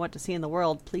change that you want to see in the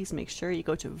world, please make sure you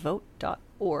go to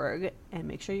vote.org and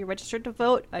make sure you're registered to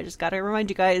vote. I just got to remind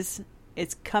you guys,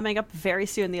 it's coming up very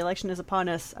soon. The election is upon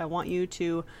us. I want you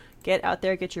to get out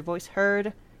there, get your voice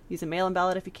heard, use a mail-in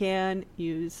ballot if you can,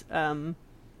 use a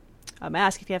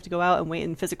mask if you have to go out and wait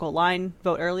in physical line,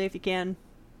 vote early if you can.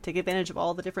 Take advantage of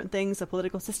all the different things the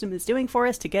political system is doing for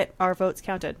us to get our votes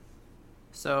counted.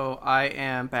 So I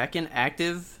am back in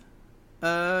active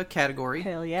category.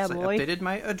 Hell yeah, so boy. I updated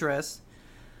my address.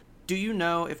 Do you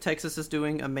know if Texas is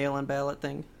doing a mail-in ballot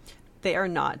thing? They are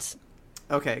not.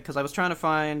 Okay, because I was trying to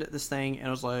find this thing, and it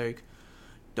was like,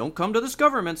 don't come to this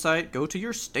government site, go to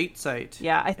your state site.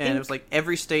 Yeah, I think... And it was like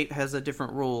every state has a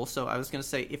different rule. So I was going to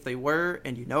say, if they were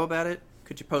and you know about it,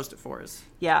 could you post it for us?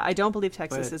 Yeah, I don't believe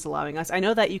Texas is allowing us. I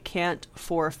know that you can't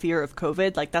for fear of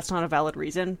COVID. Like, that's not a valid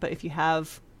reason. But if you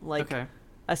have, like,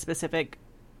 a specific,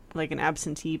 like, an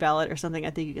absentee ballot or something,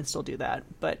 I think you can still do that.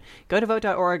 But go to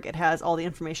vote.org. It has all the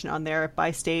information on there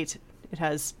by state. It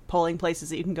has polling places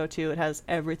that you can go to. It has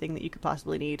everything that you could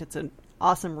possibly need. It's an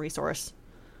awesome resource.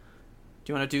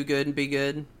 Do you want to do good and be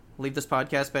good? Leave this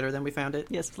podcast better than we found it?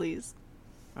 Yes, please.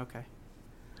 Okay.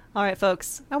 All right,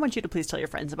 folks, I want you to please tell your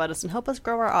friends about us and help us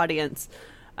grow our audience.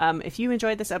 If you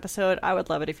enjoyed this episode, I would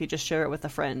love it if you just share it with a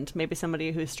friend, maybe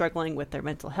somebody who's struggling with their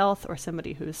mental health or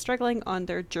somebody who's struggling on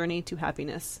their journey to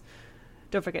happiness.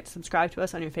 Don't forget to subscribe to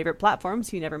us on your favorite platforms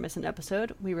so you never miss an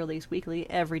episode. We release weekly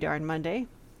every darn Monday.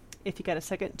 If you got a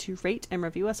second to rate and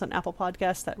review us on Apple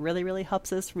Podcasts, that really, really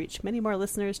helps us reach many more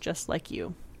listeners just like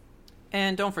you.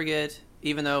 And don't forget,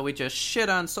 even though we just shit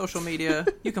on social media,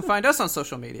 you can find us on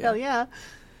social media. Hell yeah.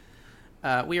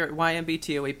 We are at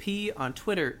YMBTOAP on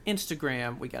Twitter,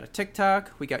 Instagram. We got a TikTok.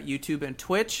 We got YouTube and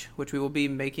Twitch, which we will be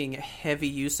making heavy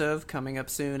use of coming up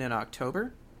soon in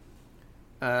October.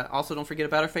 Also, don't forget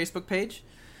about our Facebook page.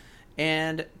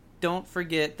 And don't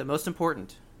forget the most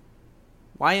important,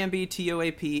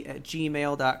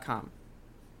 YMBTOAP@gmail.com.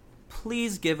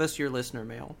 Please give us your listener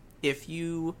mail.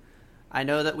 I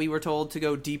know that we were told to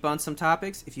go deep on some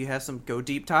topics. If you have some go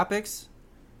deep topics...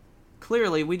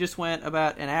 Clearly, we just went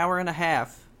about an hour and a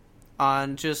half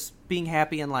on just being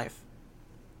happy in life.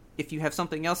 If you have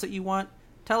something else that you want,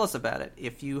 tell us about it.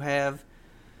 If you have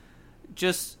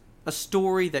just a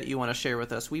story that you want to share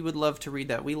with us, we would love to read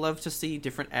that. We love to see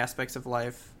different aspects of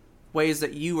life, ways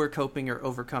that you are coping or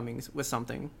overcoming with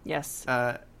something. Yes.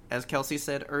 As Kelsey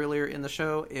said earlier in the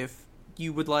show, if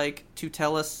you would like to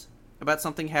tell us about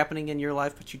something happening in your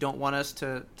life, but you don't want us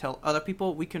to tell other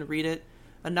people, we can read it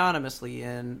anonymously,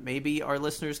 and maybe our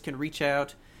listeners can reach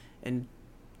out and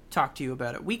talk to you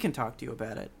about it. We can talk to you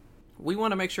about it. We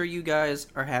want to make sure you guys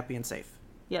are happy and safe.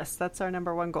 Yes, that's our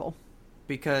number one goal.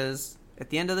 Because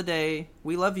at the end of the day,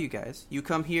 we love you guys. You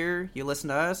come here, you listen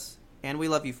to us, and we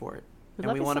love you for it.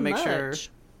 And we want to make sure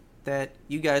that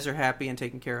you guys are happy and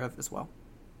taken care of as well.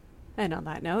 And on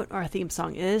that note, our theme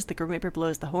song is The Grim Reaper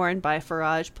Blows the Horn by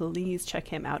Faraj. Please check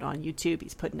him out on YouTube.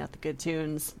 He's putting out the good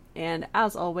tunes. And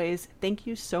as always, thank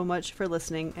you so much for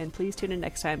listening. And please tune in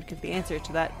next time to get the answer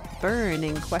to that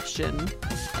burning question.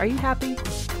 Are you happy?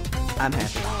 I'm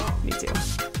happy. Me too.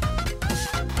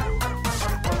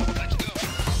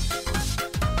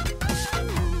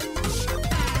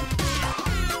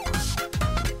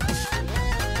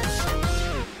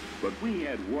 We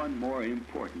had one more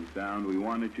important sound we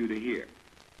wanted you to hear.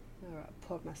 All right, I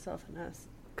poured myself a nice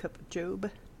cup of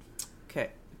Job. Okay.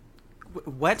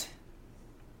 What?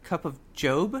 Cup of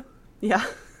Job? Yeah.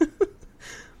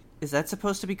 Is that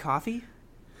supposed to be coffee?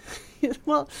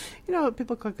 Well, you know,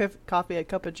 people call coffee a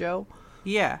cup of Joe.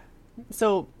 Yeah.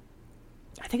 So,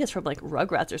 I think it's from, like,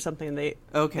 Rugrats or something. The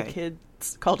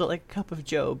kids called it, like, cup of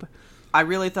Job. I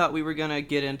really thought we were going to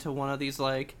get into one of these,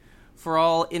 like, for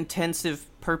all intensive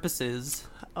purposes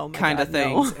kind of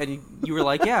things. No. And you were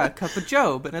like, yeah, a cup of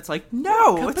Job. And it's like,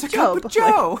 no, it's a cup of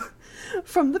Joe. Like,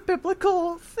 from the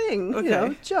biblical thing, you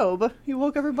know, Job. He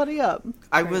woke everybody up.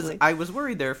 I was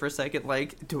worried there for a second,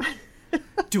 like,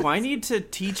 do I need to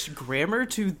teach grammar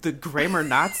to the grammar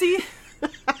Nazi?